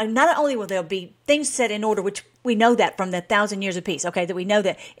talking about not only will there be things set in order, which we know that from the 1,000 years of peace, okay, that we know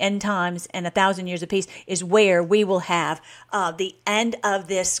that end times and 1,000 years of peace is where we will have the end of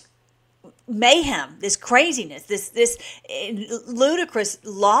this mayhem, this craziness, this ludicrous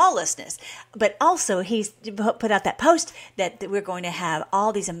lawlessness. But also he's put out that post that we're going to have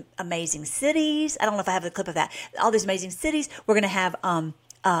all these amazing cities. I don't know if I have the clip of that. All these amazing cities. We're going to have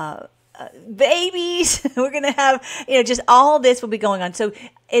babies. We're going to have, just all this will be going on. So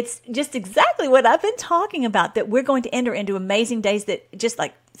it's just exactly what I've been talking about, that we're going to enter into amazing days that, just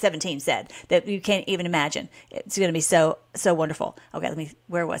like 17 said, that you can't even imagine. It's going to be so wonderful. Okay,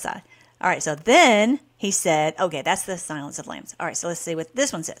 where was I? All right, so then he said, okay, that's the Silence of Lambs. All right, so let's see what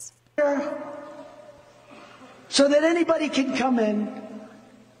this one says. So that anybody can come in,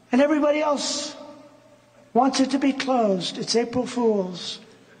 and everybody else wants it to be closed. It's April Fool's.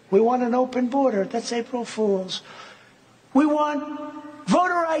 We want an open border. That's April Fool's. We want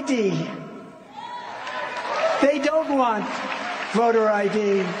voter ID. They don't want voter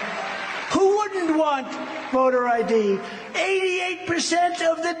ID. Who wouldn't want voter ID? 88%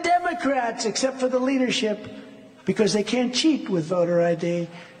 of the Democrats, except for the leadership, because they can't cheat with voter ID.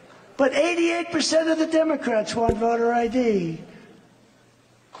 But 88% of the Democrats want voter ID.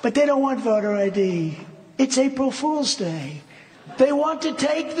 But they don't want voter ID. It's April Fool's Day. They want to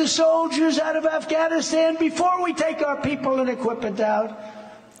take the soldiers out of Afghanistan before we take our people and equipment out.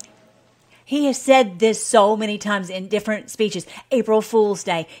 He has said this so many times in different speeches. April Fool's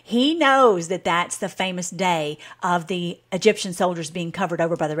Day. He knows that that's the famous day of the Egyptian soldiers being covered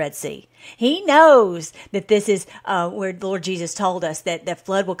over by the Red Sea. He knows that this is where the Lord Jesus told us that the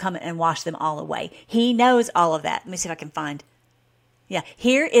flood will come and wash them all away. He knows all of that. Let me see if I can find. Yeah,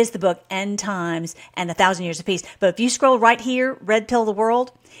 here is the book, End Times and 1,000 Years of Peace. But if you scroll right here, Red Pill the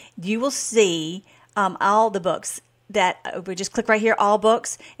World, you will see all the books. That we just click right here, all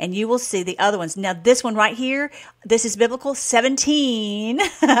books, and you will see the other ones. Now, this one right here, this is biblical. 17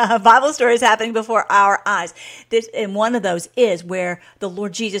 Bible stories happening before our eyes. And one of those is where the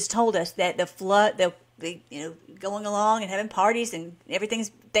Lord Jesus told us that the flood, going along and having parties and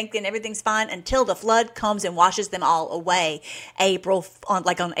thinking everything's fine until the flood comes and washes them all away.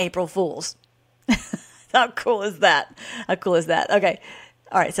 On April Fools. How cool is that? Okay.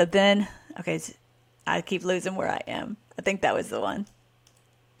 All right. So then, okay. I keep losing where I am. I think that was the one.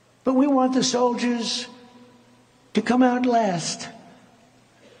 But we want the soldiers to come out last.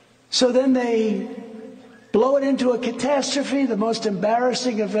 So then they blow it into a catastrophe, the most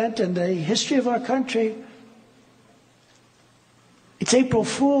embarrassing event in the history of our country. It's April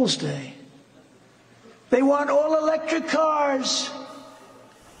Fool's Day. They want all electric cars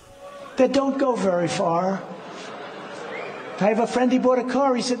that don't go very far. I have a friend, he bought a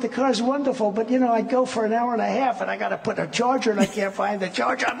car. He said, the car's wonderful, but, I'd go for an hour and a half, and I got to put a charger, and I can't find the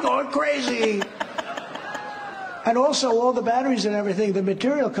charger. I'm going crazy. And also, all the batteries and everything, the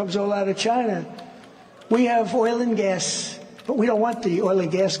material comes all out of China. We have oil and gas, but we don't want the oil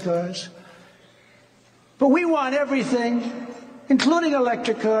and gas cars. But we want everything, including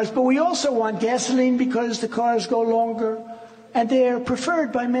electric cars, but we also want gasoline because the cars go longer, and they're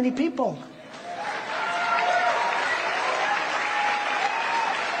preferred by many people.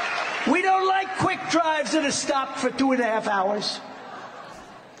 We don't like quick drives that are stopped for 2.5 hours.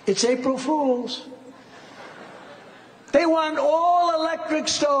 It's April Fool's. They want all electric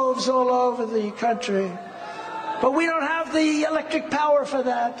stoves all over the country. But we don't have the electric power for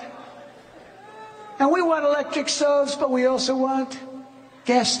that. And we want electric stoves, but we also want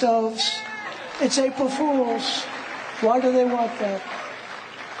gas stoves. It's April Fool's. Why do they want that?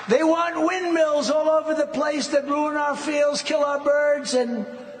 They want windmills all over the place that ruin our fields, kill our birds, and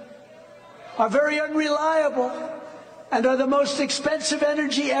are very unreliable and are the most expensive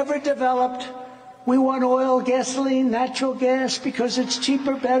energy ever developed. We want oil, gasoline, natural gas because it's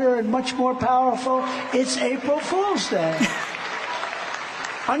cheaper, better, and much more powerful. It's April Fool's Day.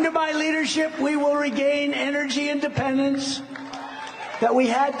 Under my leadership, we will regain energy independence that we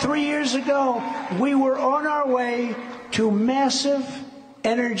had 3 years ago. We were on our way to massive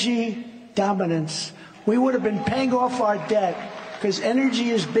energy dominance. we would have been paying off our debt, because energy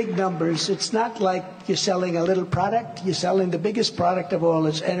is big numbers. It's not like you're selling a little product. You're selling the biggest product of all,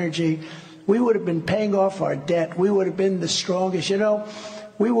 it's energy. We would have been paying off our debt. We would have been the strongest. You know,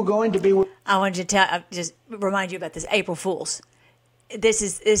 we were going to be... I wanted to just remind you about this April Fool's.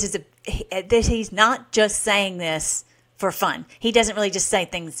 He's not just saying this for fun. He doesn't really just say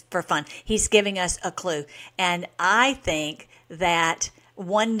things for fun. He's giving us a clue. And I think that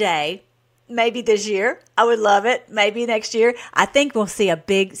one day, maybe this year, I would love it. Maybe next year, I think we'll see a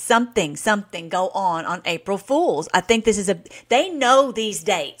big something go on April Fool's. I think they know these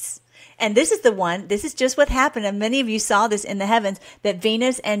dates. And this is just what happened. And many of you saw this in the heavens, that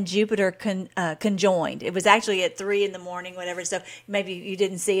Venus and Jupiter conjoined. It was actually at 3 a.m, whatever. So maybe you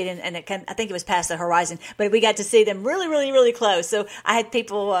didn't see it. And I think it was past the horizon, but we got to see them really, really, really close. So I had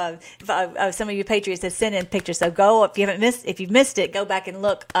people, some of you patriots that sent in pictures. So go, if you've missed it, go back and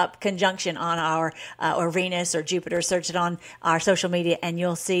look up conjunction on our, or Venus or Jupiter, search it on our social media and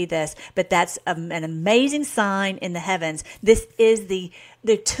you'll see this. But that's an amazing sign in the heavens. This is the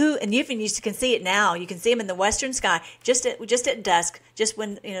two, and you can see it now. You can see them in the western sky, just at dusk, just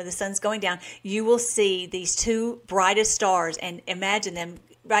when the sun's going down. You will see these two brightest stars, and imagine them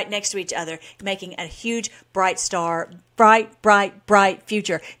right next to each other, making a huge bright star, bright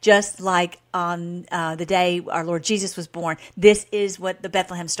future, just like on the day our Lord Jesus was born. This is what the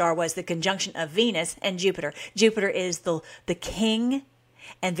Bethlehem star was: the conjunction of Venus and Jupiter. Jupiter is the king,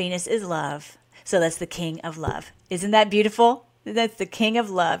 and Venus is love. So that's the king of love. Isn't that beautiful? That's the king of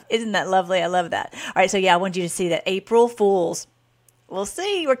love. Isn't that lovely? I love that. All right, so yeah, I want you to see that April Fool's. We'll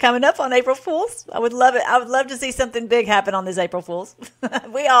see. We're coming up on April Fool's. I would love it. I would love to see something big happen on this April Fool's.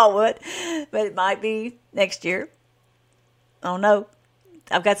 We all would, but it might be next year. I don't know.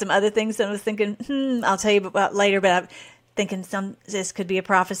 I've got some other things that I was thinking, I'll tell you about later, but I'm thinking this could be a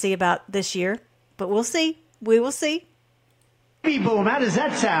prophecy about this year, but we'll see. We will see. Baby boom. How does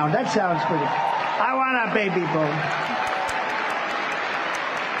that sound? That sounds pretty. I want a baby boom.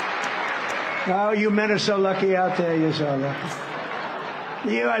 Oh, you men are so lucky out there. You're so lucky.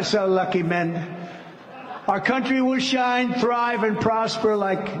 You are so lucky, men. Our country will shine, thrive, and prosper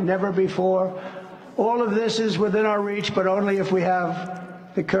like never before. All of this is within our reach, but only if we have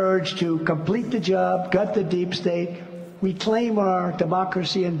the courage to complete the job, gut the deep state, reclaim our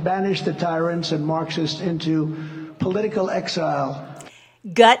democracy, and banish the tyrants and Marxists into political exile.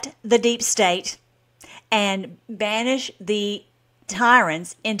 Gut the deep state and banish the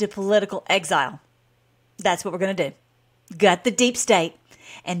tyrants into political exile. That's what we're going to do. Gut the deep state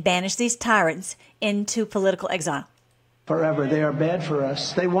and banish these tyrants into political exile. Forever. They are bad for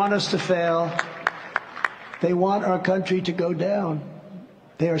us. They want us to fail. They want our country to go down.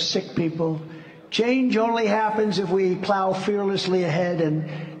 They are sick people. Change only happens if we plow fearlessly ahead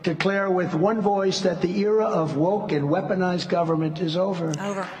and declare with one voice that the era of woke and weaponized government is over.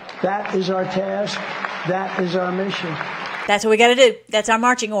 That is our task. That is our mission. That's what we got to do. That's our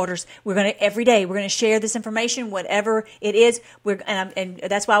marching orders. We're going to, every day, we're going to share this information, whatever it is. And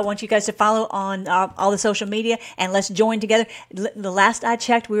that's why I want you guys to follow on all the social media, and let's join together. The last I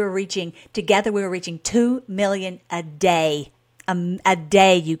checked, we were reaching 2 million a day. A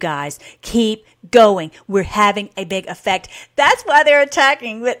day, you guys. Keep going. We're having a big effect. That's why they're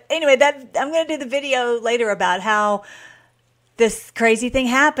attacking. But anyway, I'm going to do the video later about how this crazy thing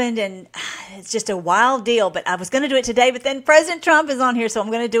happened, and it's just a wild deal. But I was going to do it today, but then President Trump is on here, so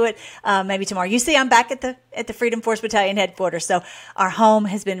I'm going to do it maybe tomorrow. You see, I'm back at the Freedom Force Battalion headquarters, so our home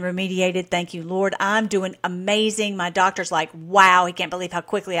has been remediated. Thank you, Lord. I'm doing amazing. My doctor's like, wow, he can't believe how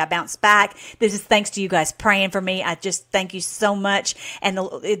quickly I bounced back. This is thanks to you guys praying for me. I just thank you so much, and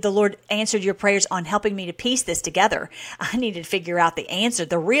the Lord answered your prayers on helping me to piece this together. I needed to figure out the answer,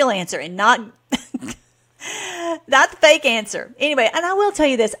 the real answer, and not the fake answer. Anyway, and I will tell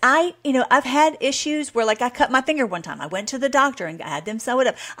you this. I've had issues where, like, I cut my finger one time. I went to the doctor and I had them sew it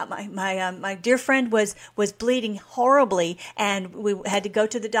up. My dear friend was bleeding horribly, and we had to go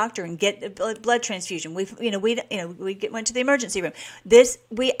to the doctor and get a blood transfusion. We went to the emergency room.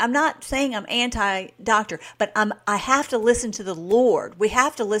 I'm not saying I'm anti-doctor, but I have to listen to the Lord. We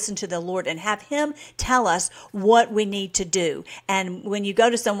have to listen to the Lord and have Him tell us what we need to do. And when you go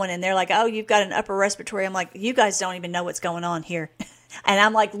to someone and they're like, "Oh, you've got an upper respiratory," I'm like, you guys don't even know what's going on here. And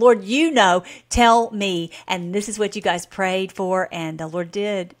I'm like, Lord, you know, tell me. And this is what you guys prayed for, and the Lord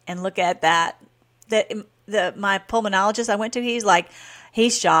did. And look at that. My pulmonologist I went to, he's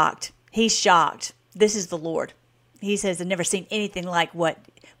shocked. He's shocked. This is the Lord. He says, I've never seen anything like what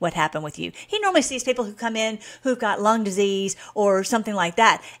happened with you. He normally sees people who come in who've got lung disease or something like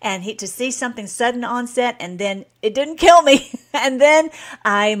that. And to see something sudden onset, and then it didn't kill me. And then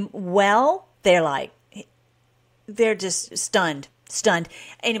I'm well, they're like, they're just stunned.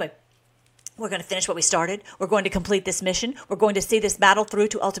 Anyway, we're going to finish what we started. We're going to complete this mission. We're going to see this battle through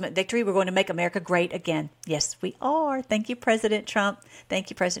to ultimate victory. We're going to make America great again. Yes, we are. Thank you, President Trump. Thank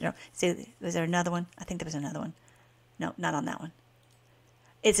you, President Trump. See, was there another one? I think there was another one. No, not on that one.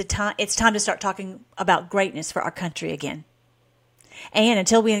 It's time to start talking about greatness for our country again. And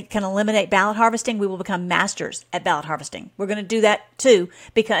until we can eliminate ballot harvesting, we will become masters at ballot harvesting. We're going to do that too,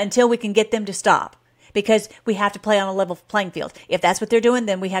 because until we can get them to stop. Because we have to play on a level playing field. If that's what they're doing,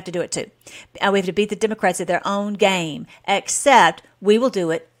 then we have to do it too. And we have to beat the Democrats at their own game. Except we will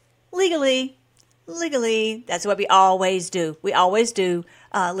do it legally. Legally. That's what we always do. We always do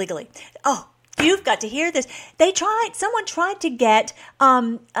legally. Oh, you've got to hear this. Someone tried to get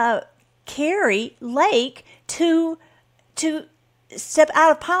Carrie Lake to step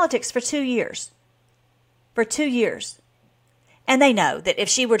out of politics for 2 years. For 2 years. And they know that if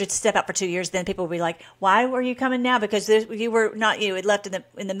she were to step out for 2 years, then people would be like, why were you coming now? Because you had left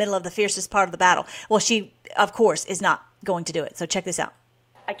in the middle of the fiercest part of the battle. Well, she, of course, is not going to do it. So check this out.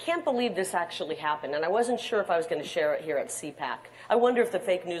 I can't believe this actually happened, and I wasn't sure if I was going to share it here at CPAC. I wonder if the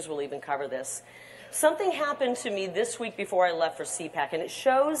fake news will even cover this. Something happened to me this week before I left for CPAC, and it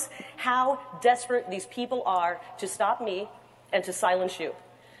shows how desperate these people are to stop me and to silence you.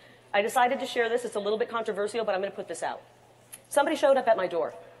 I decided to share this. It's a little bit controversial, but I'm going to put this out. Somebody showed up at my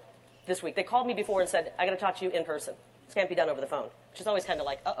door this week. They called me before and said, I got to talk to you in person. This can't be done over the phone, which is always kind of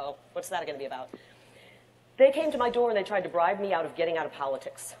like, uh-oh, what's that going to be about? They came to my door and they tried to bribe me out of getting out of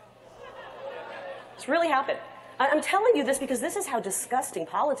politics. It's really happened. I'm telling you this because this is how disgusting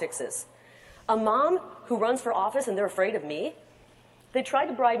politics is. A mom who runs for office and they're afraid of me, they tried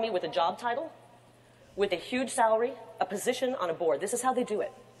to bribe me with a job title, with a huge salary, a position on a board. This is how they do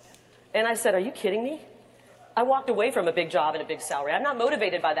it. And I said, are you kidding me? I walked away from a big job and a big salary. I'm not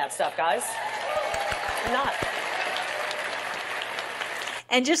motivated by that stuff, guys. I'm not.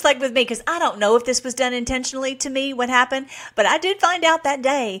 And just like with me, because I don't know if this was done intentionally to me, what happened, but I did find out that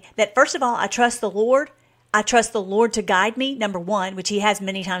day that, first of all, I trust the Lord. I trust the Lord to guide me, number one, which he has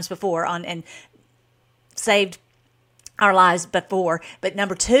many times before and saved our lives before. But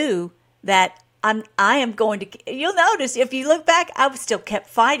number two, that I am going to, you'll notice if you look back, I still kept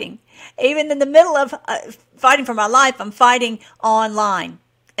fighting. Even in the middle of fighting for my life, I'm fighting online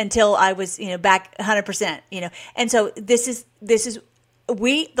until I was, back 100%, And so the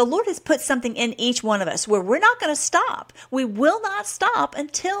Lord has put something in each one of us where we're not going to stop. We will not stop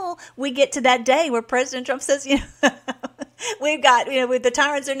until we get to that day where President Trump says, we've got, the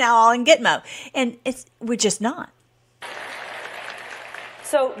tyrants are now all in Gitmo. And we're just not.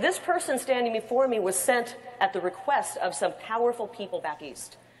 So this person standing before me was sent at the request of some powerful people back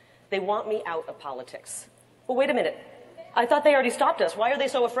east. They want me out of politics. Well, wait a minute. I thought they already stopped us. Why are they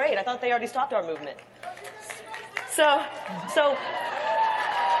so afraid? I thought they already stopped our movement. So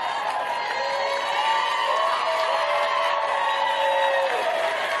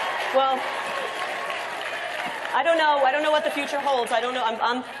well, I don't know what the future holds. I don't know.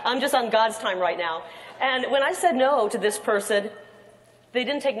 I'm just on God's time right now. And when I said no to this person, they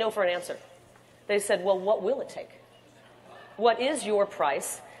didn't take no for an answer. They said, well, what will it take? What is your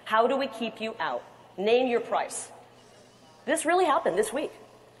price? How do we keep you out? Name your price. This really happened this week.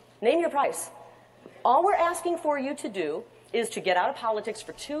 Name your price. All we're asking for you to do is to get out of politics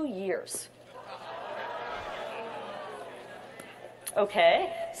for 2 years. Okay.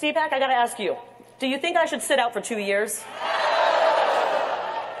 CPAC, I got to ask you. Do you think I should sit out for 2 years?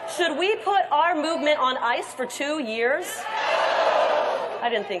 Should we put our movement on ice for 2 years? I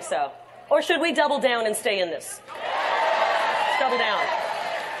didn't think so. Or should we double down and stay in this? Double down.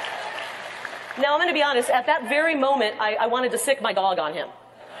 Now, I'm going to be honest. At that very moment, I wanted to sick my dog on him.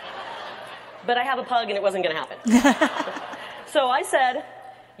 But I have a pug, and it wasn't going to happen. So I said,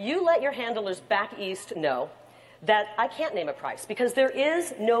 you let your handlers back east know that I can't name a price, because there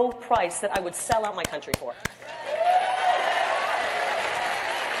is no price that I would sell out my country for.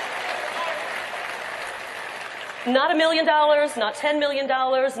 Not $1 million, not $10 million,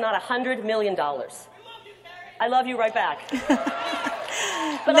 not $100 million. I love you right back.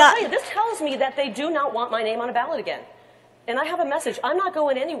 But I'll tell you, this tells me that they do not want my name on a ballot again. And I have a message. I'm not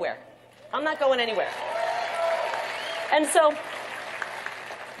going anywhere. I'm not going anywhere. And so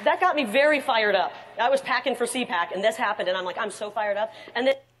that got me very fired up. I was packing for CPAC, and this happened, and I'm like, I'm so fired up. And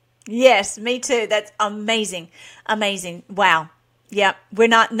then, yes, me too. That's amazing. Amazing. Wow. Yeah,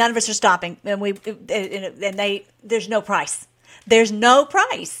 none of us are stopping, and there's no price. There's no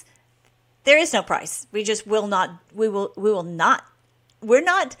price. There is no price. We just will not. We will not. We're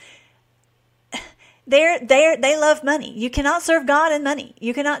not. They love money. You cannot serve God and money.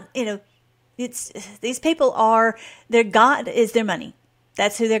 You cannot. You these people are, their God is their money.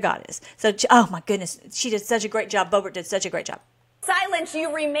 That's who their God is. So, oh my goodness, she did such a great job. Boebert did such a great job. Silence,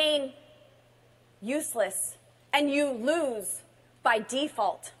 you remain useless, and you lose by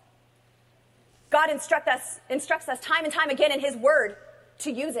default. God instructs us time and time again in his word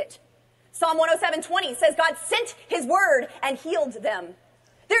to use it. Psalm 107:20 says God sent his word and healed them.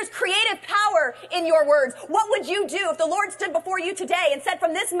 There's creative power in your words. What would you do if the Lord stood before you today and said,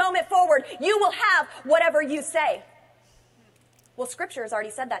 from this moment forward, you will have whatever you say? Well, Scripture has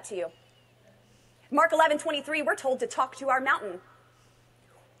already said that to you. Mark 11:23, we're told to talk to our mountain.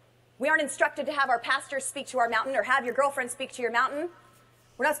 We aren't instructed to have our pastors speak to our mountain or have your girlfriend speak to your mountain.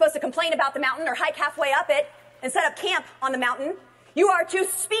 We're not supposed to complain about the mountain or hike halfway up it and set up camp on the mountain. You are to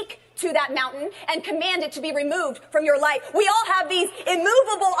speak to that mountain and command it to be removed from your life. We all have these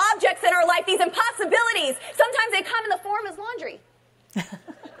immovable objects in our life, these impossibilities. Sometimes they come in the form as laundry.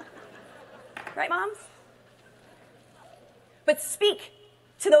 Right, moms? But speak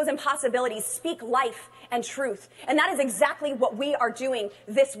to those impossibilities. Speak life and truth. And that is exactly what we are doing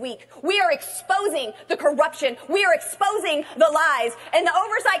this week. We are exposing the corruption. We are exposing the lies. And the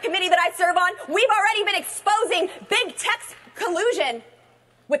oversight committee that I serve on, we've already been exposing big tech's collusion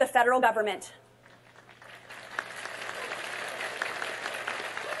with the federal government.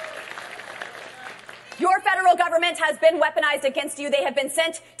 Your federal government has been weaponized against you. They have been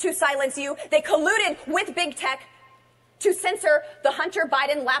sent to silence you. They colluded with big tech to censor the Hunter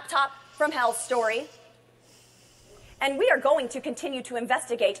Biden laptop from hell story. And we are going to continue to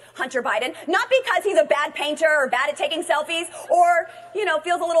investigate Hunter Biden, not because he's a bad painter or bad at taking selfies or,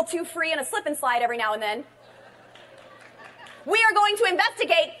 feels a little too free in a slip and slide every now and then. We are going to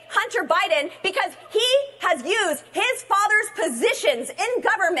investigate Hunter Biden because he has used his father's positions in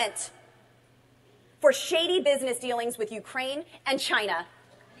government for shady business dealings with Ukraine and China.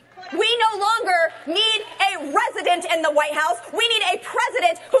 We no longer need a resident in the White House. We need a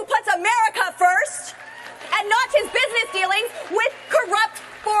president who puts America first and not his business dealings with corrupt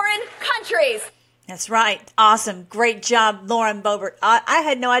foreign countries. That's right. Awesome. Great job, Lauren Boebert. I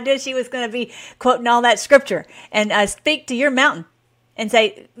had no idea she was going to be quoting all that scripture. And speak to your mountain and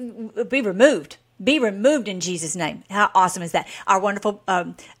say, be removed. Be removed in Jesus' name. How awesome is that? Our wonderful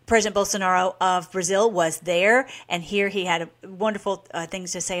President Bolsonaro of Brazil was there, and here he had wonderful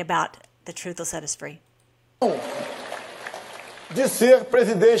things to say about the truth will set us free. De ser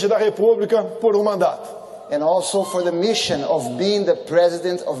presidente da República por mandato. And also for the mission of being the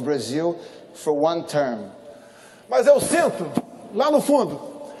president of Brazil for one term. Mas eu sinto, lá no fundo,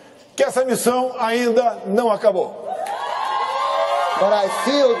 que essa missão ainda não acabou. But I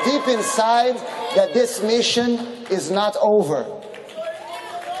feel deep inside that this mission is not over.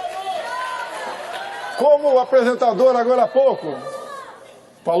 Como o apresentador agora há pouco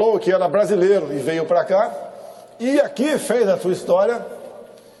falou que era brasileiro e veio para cá, e aqui fez a sua história.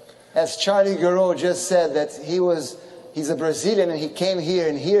 As Charlie Gero just said that he's a Brazilian and he came here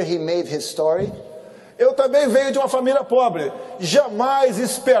and here he made his story. Eu também venho de uma família pobre. Jamais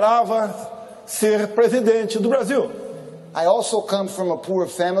esperava ser presidente do Brasil. I also come from a poor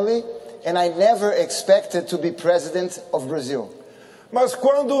family and I never expected to be president of Brazil. Mas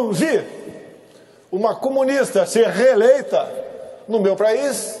quando vi uma comunista ser reeleita no meu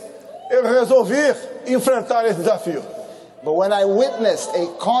país, eu resolvi enfrentar esse desafio. But when I witnessed a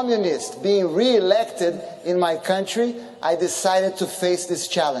communist being re-elected in my country, I decided to face this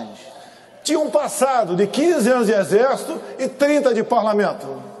challenge. Tinha passado de 15 anos de exército e 30 de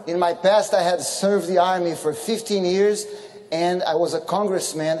parlamento. In my past, I had served the army for 15 years and I was a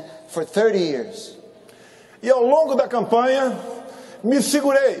congressman for 30 years. E ao longo da campanha, me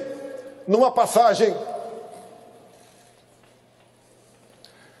segurei numa passagem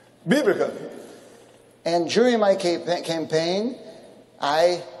bíblica. And during my campaign,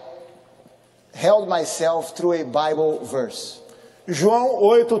 I held myself through a Bible verse. João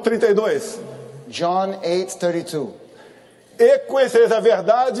 8:32. John 8:32. E conhecereis a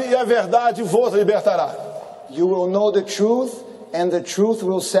verdade, e a verdade vos libertará. You will know the truth, and the truth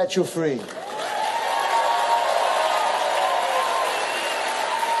will set you free.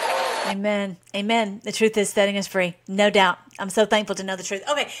 Amen. Amen. The truth is setting us free. No doubt. I'm so thankful to know the truth.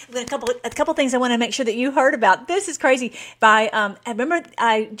 Okay, a couple things I want to make sure that you heard about. This is crazy. I remember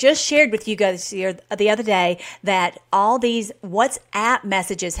I just shared with you guys here the other day that all these WhatsApp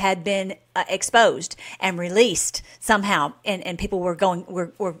messages had been exposed and released somehow, and people were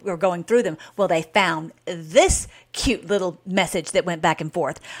going through them. Well, they found this cute little message that went back and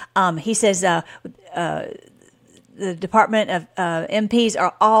forth. He says, the Department of MPs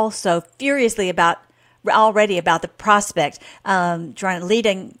are also furiously about already about the prospect,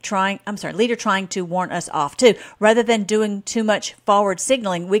 leader trying to warn us off too. Rather than doing too much forward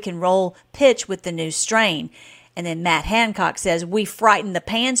signaling, we can roll pitch with the new strain. And then Matt Hancock says, we frighten the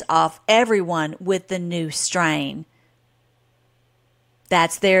pants off everyone with the new strain.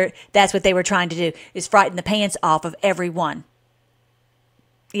 That's what they were trying to do, is frighten the pants off of everyone.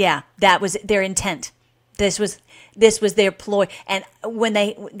 Yeah, that was their intent. This was their ploy. And when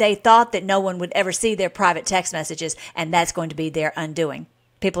they thought that no one would ever see their private text messages, and that's going to be their undoing.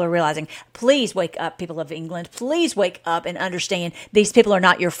 People are realizing, please wake up, people of England. Please wake up and understand these people are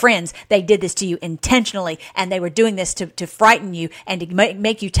not your friends. They did this to you intentionally, and they were doing this to frighten you and to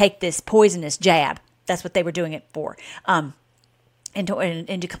make you take this poisonous jab. That's what they were doing it for.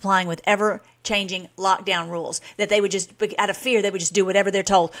 Into complying with ever-changing lockdown rules, that they would just, out of fear, they would just do whatever they're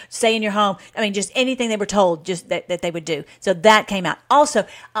told. Stay in your home. I mean, just anything they were told, just that they would do. So that came out. Also,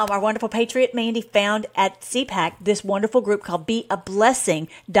 our wonderful Patriot Mandy found at CPAC this wonderful group called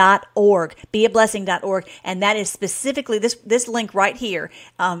beablessing.org, beablessing.org, and that is specifically this link right here,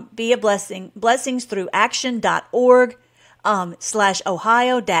 Be a Blessing, blessingsthroughaction.org.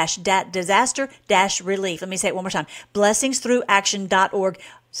 /Ohio disaster relief. Let me say it one more time. blessingsthroughaction.org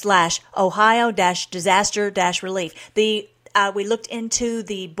 /Ohio disaster relief. We looked into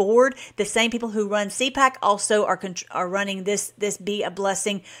the board. The same people who run CPAC also are running this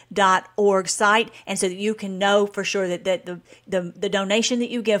beablessing.org site, and so that you can know for sure that the donation that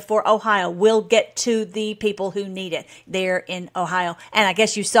you give for Ohio will get to the people who need it there in Ohio. And I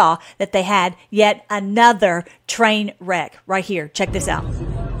guess you saw that they had yet another train wreck right here. Check this out.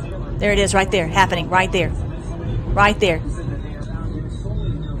 There it is right there, happening right there. Right there.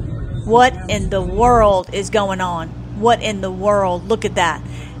 What in the world is going on? What in the world? Look at that.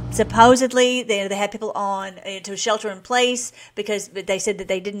 Supposedly, they had people on to shelter in place because they said that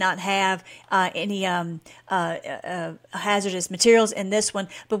they did not have any hazardous materials in this one.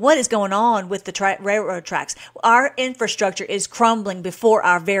 But what is going on with the railroad tracks? Our infrastructure is crumbling before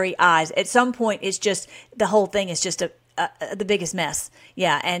our very eyes. At some point, it's just, the whole thing is just the biggest mess.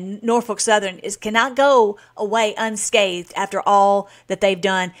 Yeah, and Norfolk Southern cannot go away unscathed after all that they've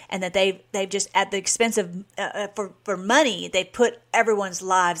done, and that they've just, at the expense of for money, they put everyone's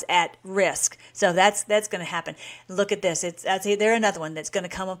lives at risk. So that's going to happen. Look at this. They're another one that's going to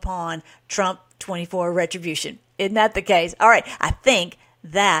come upon Trump 24 retribution. Isn't that the case? All right, I think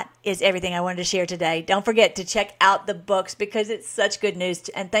that is everything I wanted to share today. Don't forget to check out the books because it's such good news.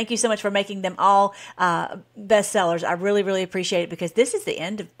 And thank you so much for making them all bestsellers. I really, really appreciate it because this is the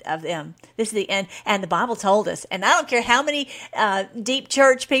end of them. This is the end. And the Bible told us. And I don't care how many deep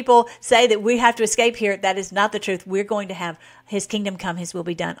church people say that we have to escape here. That is not the truth. We're going to have His kingdom come, His will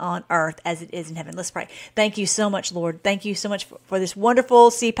be done on earth as it is in heaven. Let's pray. Thank you so much, Lord. Thank you so much for this wonderful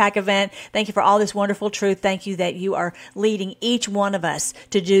CPAC event. Thank you for all this wonderful truth. Thank you that you are leading each one of us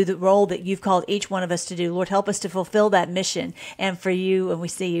to do the role that you've called each one of us to do. Lord, help us to fulfill that mission. And for you, when we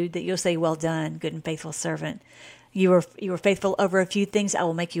see you, that you'll say, well done, good and faithful servant. You were faithful over a few things. I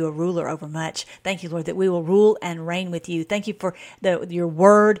will make you a ruler over much. Thank you, Lord, that we will rule and reign with you. Thank you for your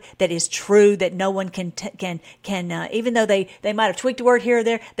word that is true, that no one can even though they might have tweaked a word here or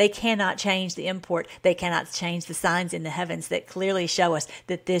there, they cannot change the import. They cannot change the signs in the heavens that clearly show us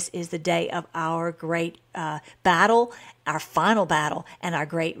that this is the day of our great battle, our final battle, and our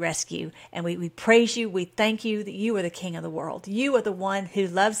great rescue. And we praise you. We thank you that you are the King of the world. You are the one who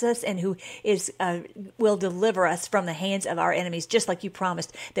loves us and who will deliver us from the hands of our enemies, just like you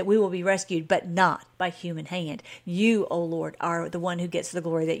promised that we will be rescued, but not by human hand. You, O Lord, are the one who gets the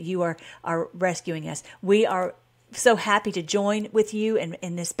glory, that you are rescuing us. We are so happy to join with you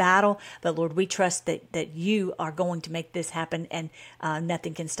in this battle. But Lord, we trust that you are going to make this happen, and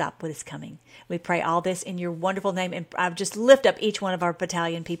nothing can stop what is coming. We pray all this in your wonderful name. And I just lift up each one of our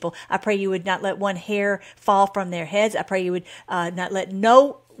battalion people. I pray you would not let one hair fall from their heads. I pray you would not let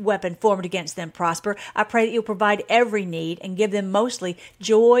no weapon formed against them prosper. I pray that you'll provide every need and give them mostly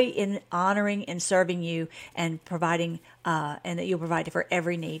joy in honoring and serving you, and providing, and that you'll provide for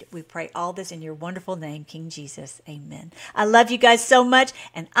every need. We pray all this in your wonderful name, King Jesus. Amen. I love you guys so much,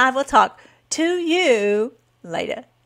 and I will talk to you later.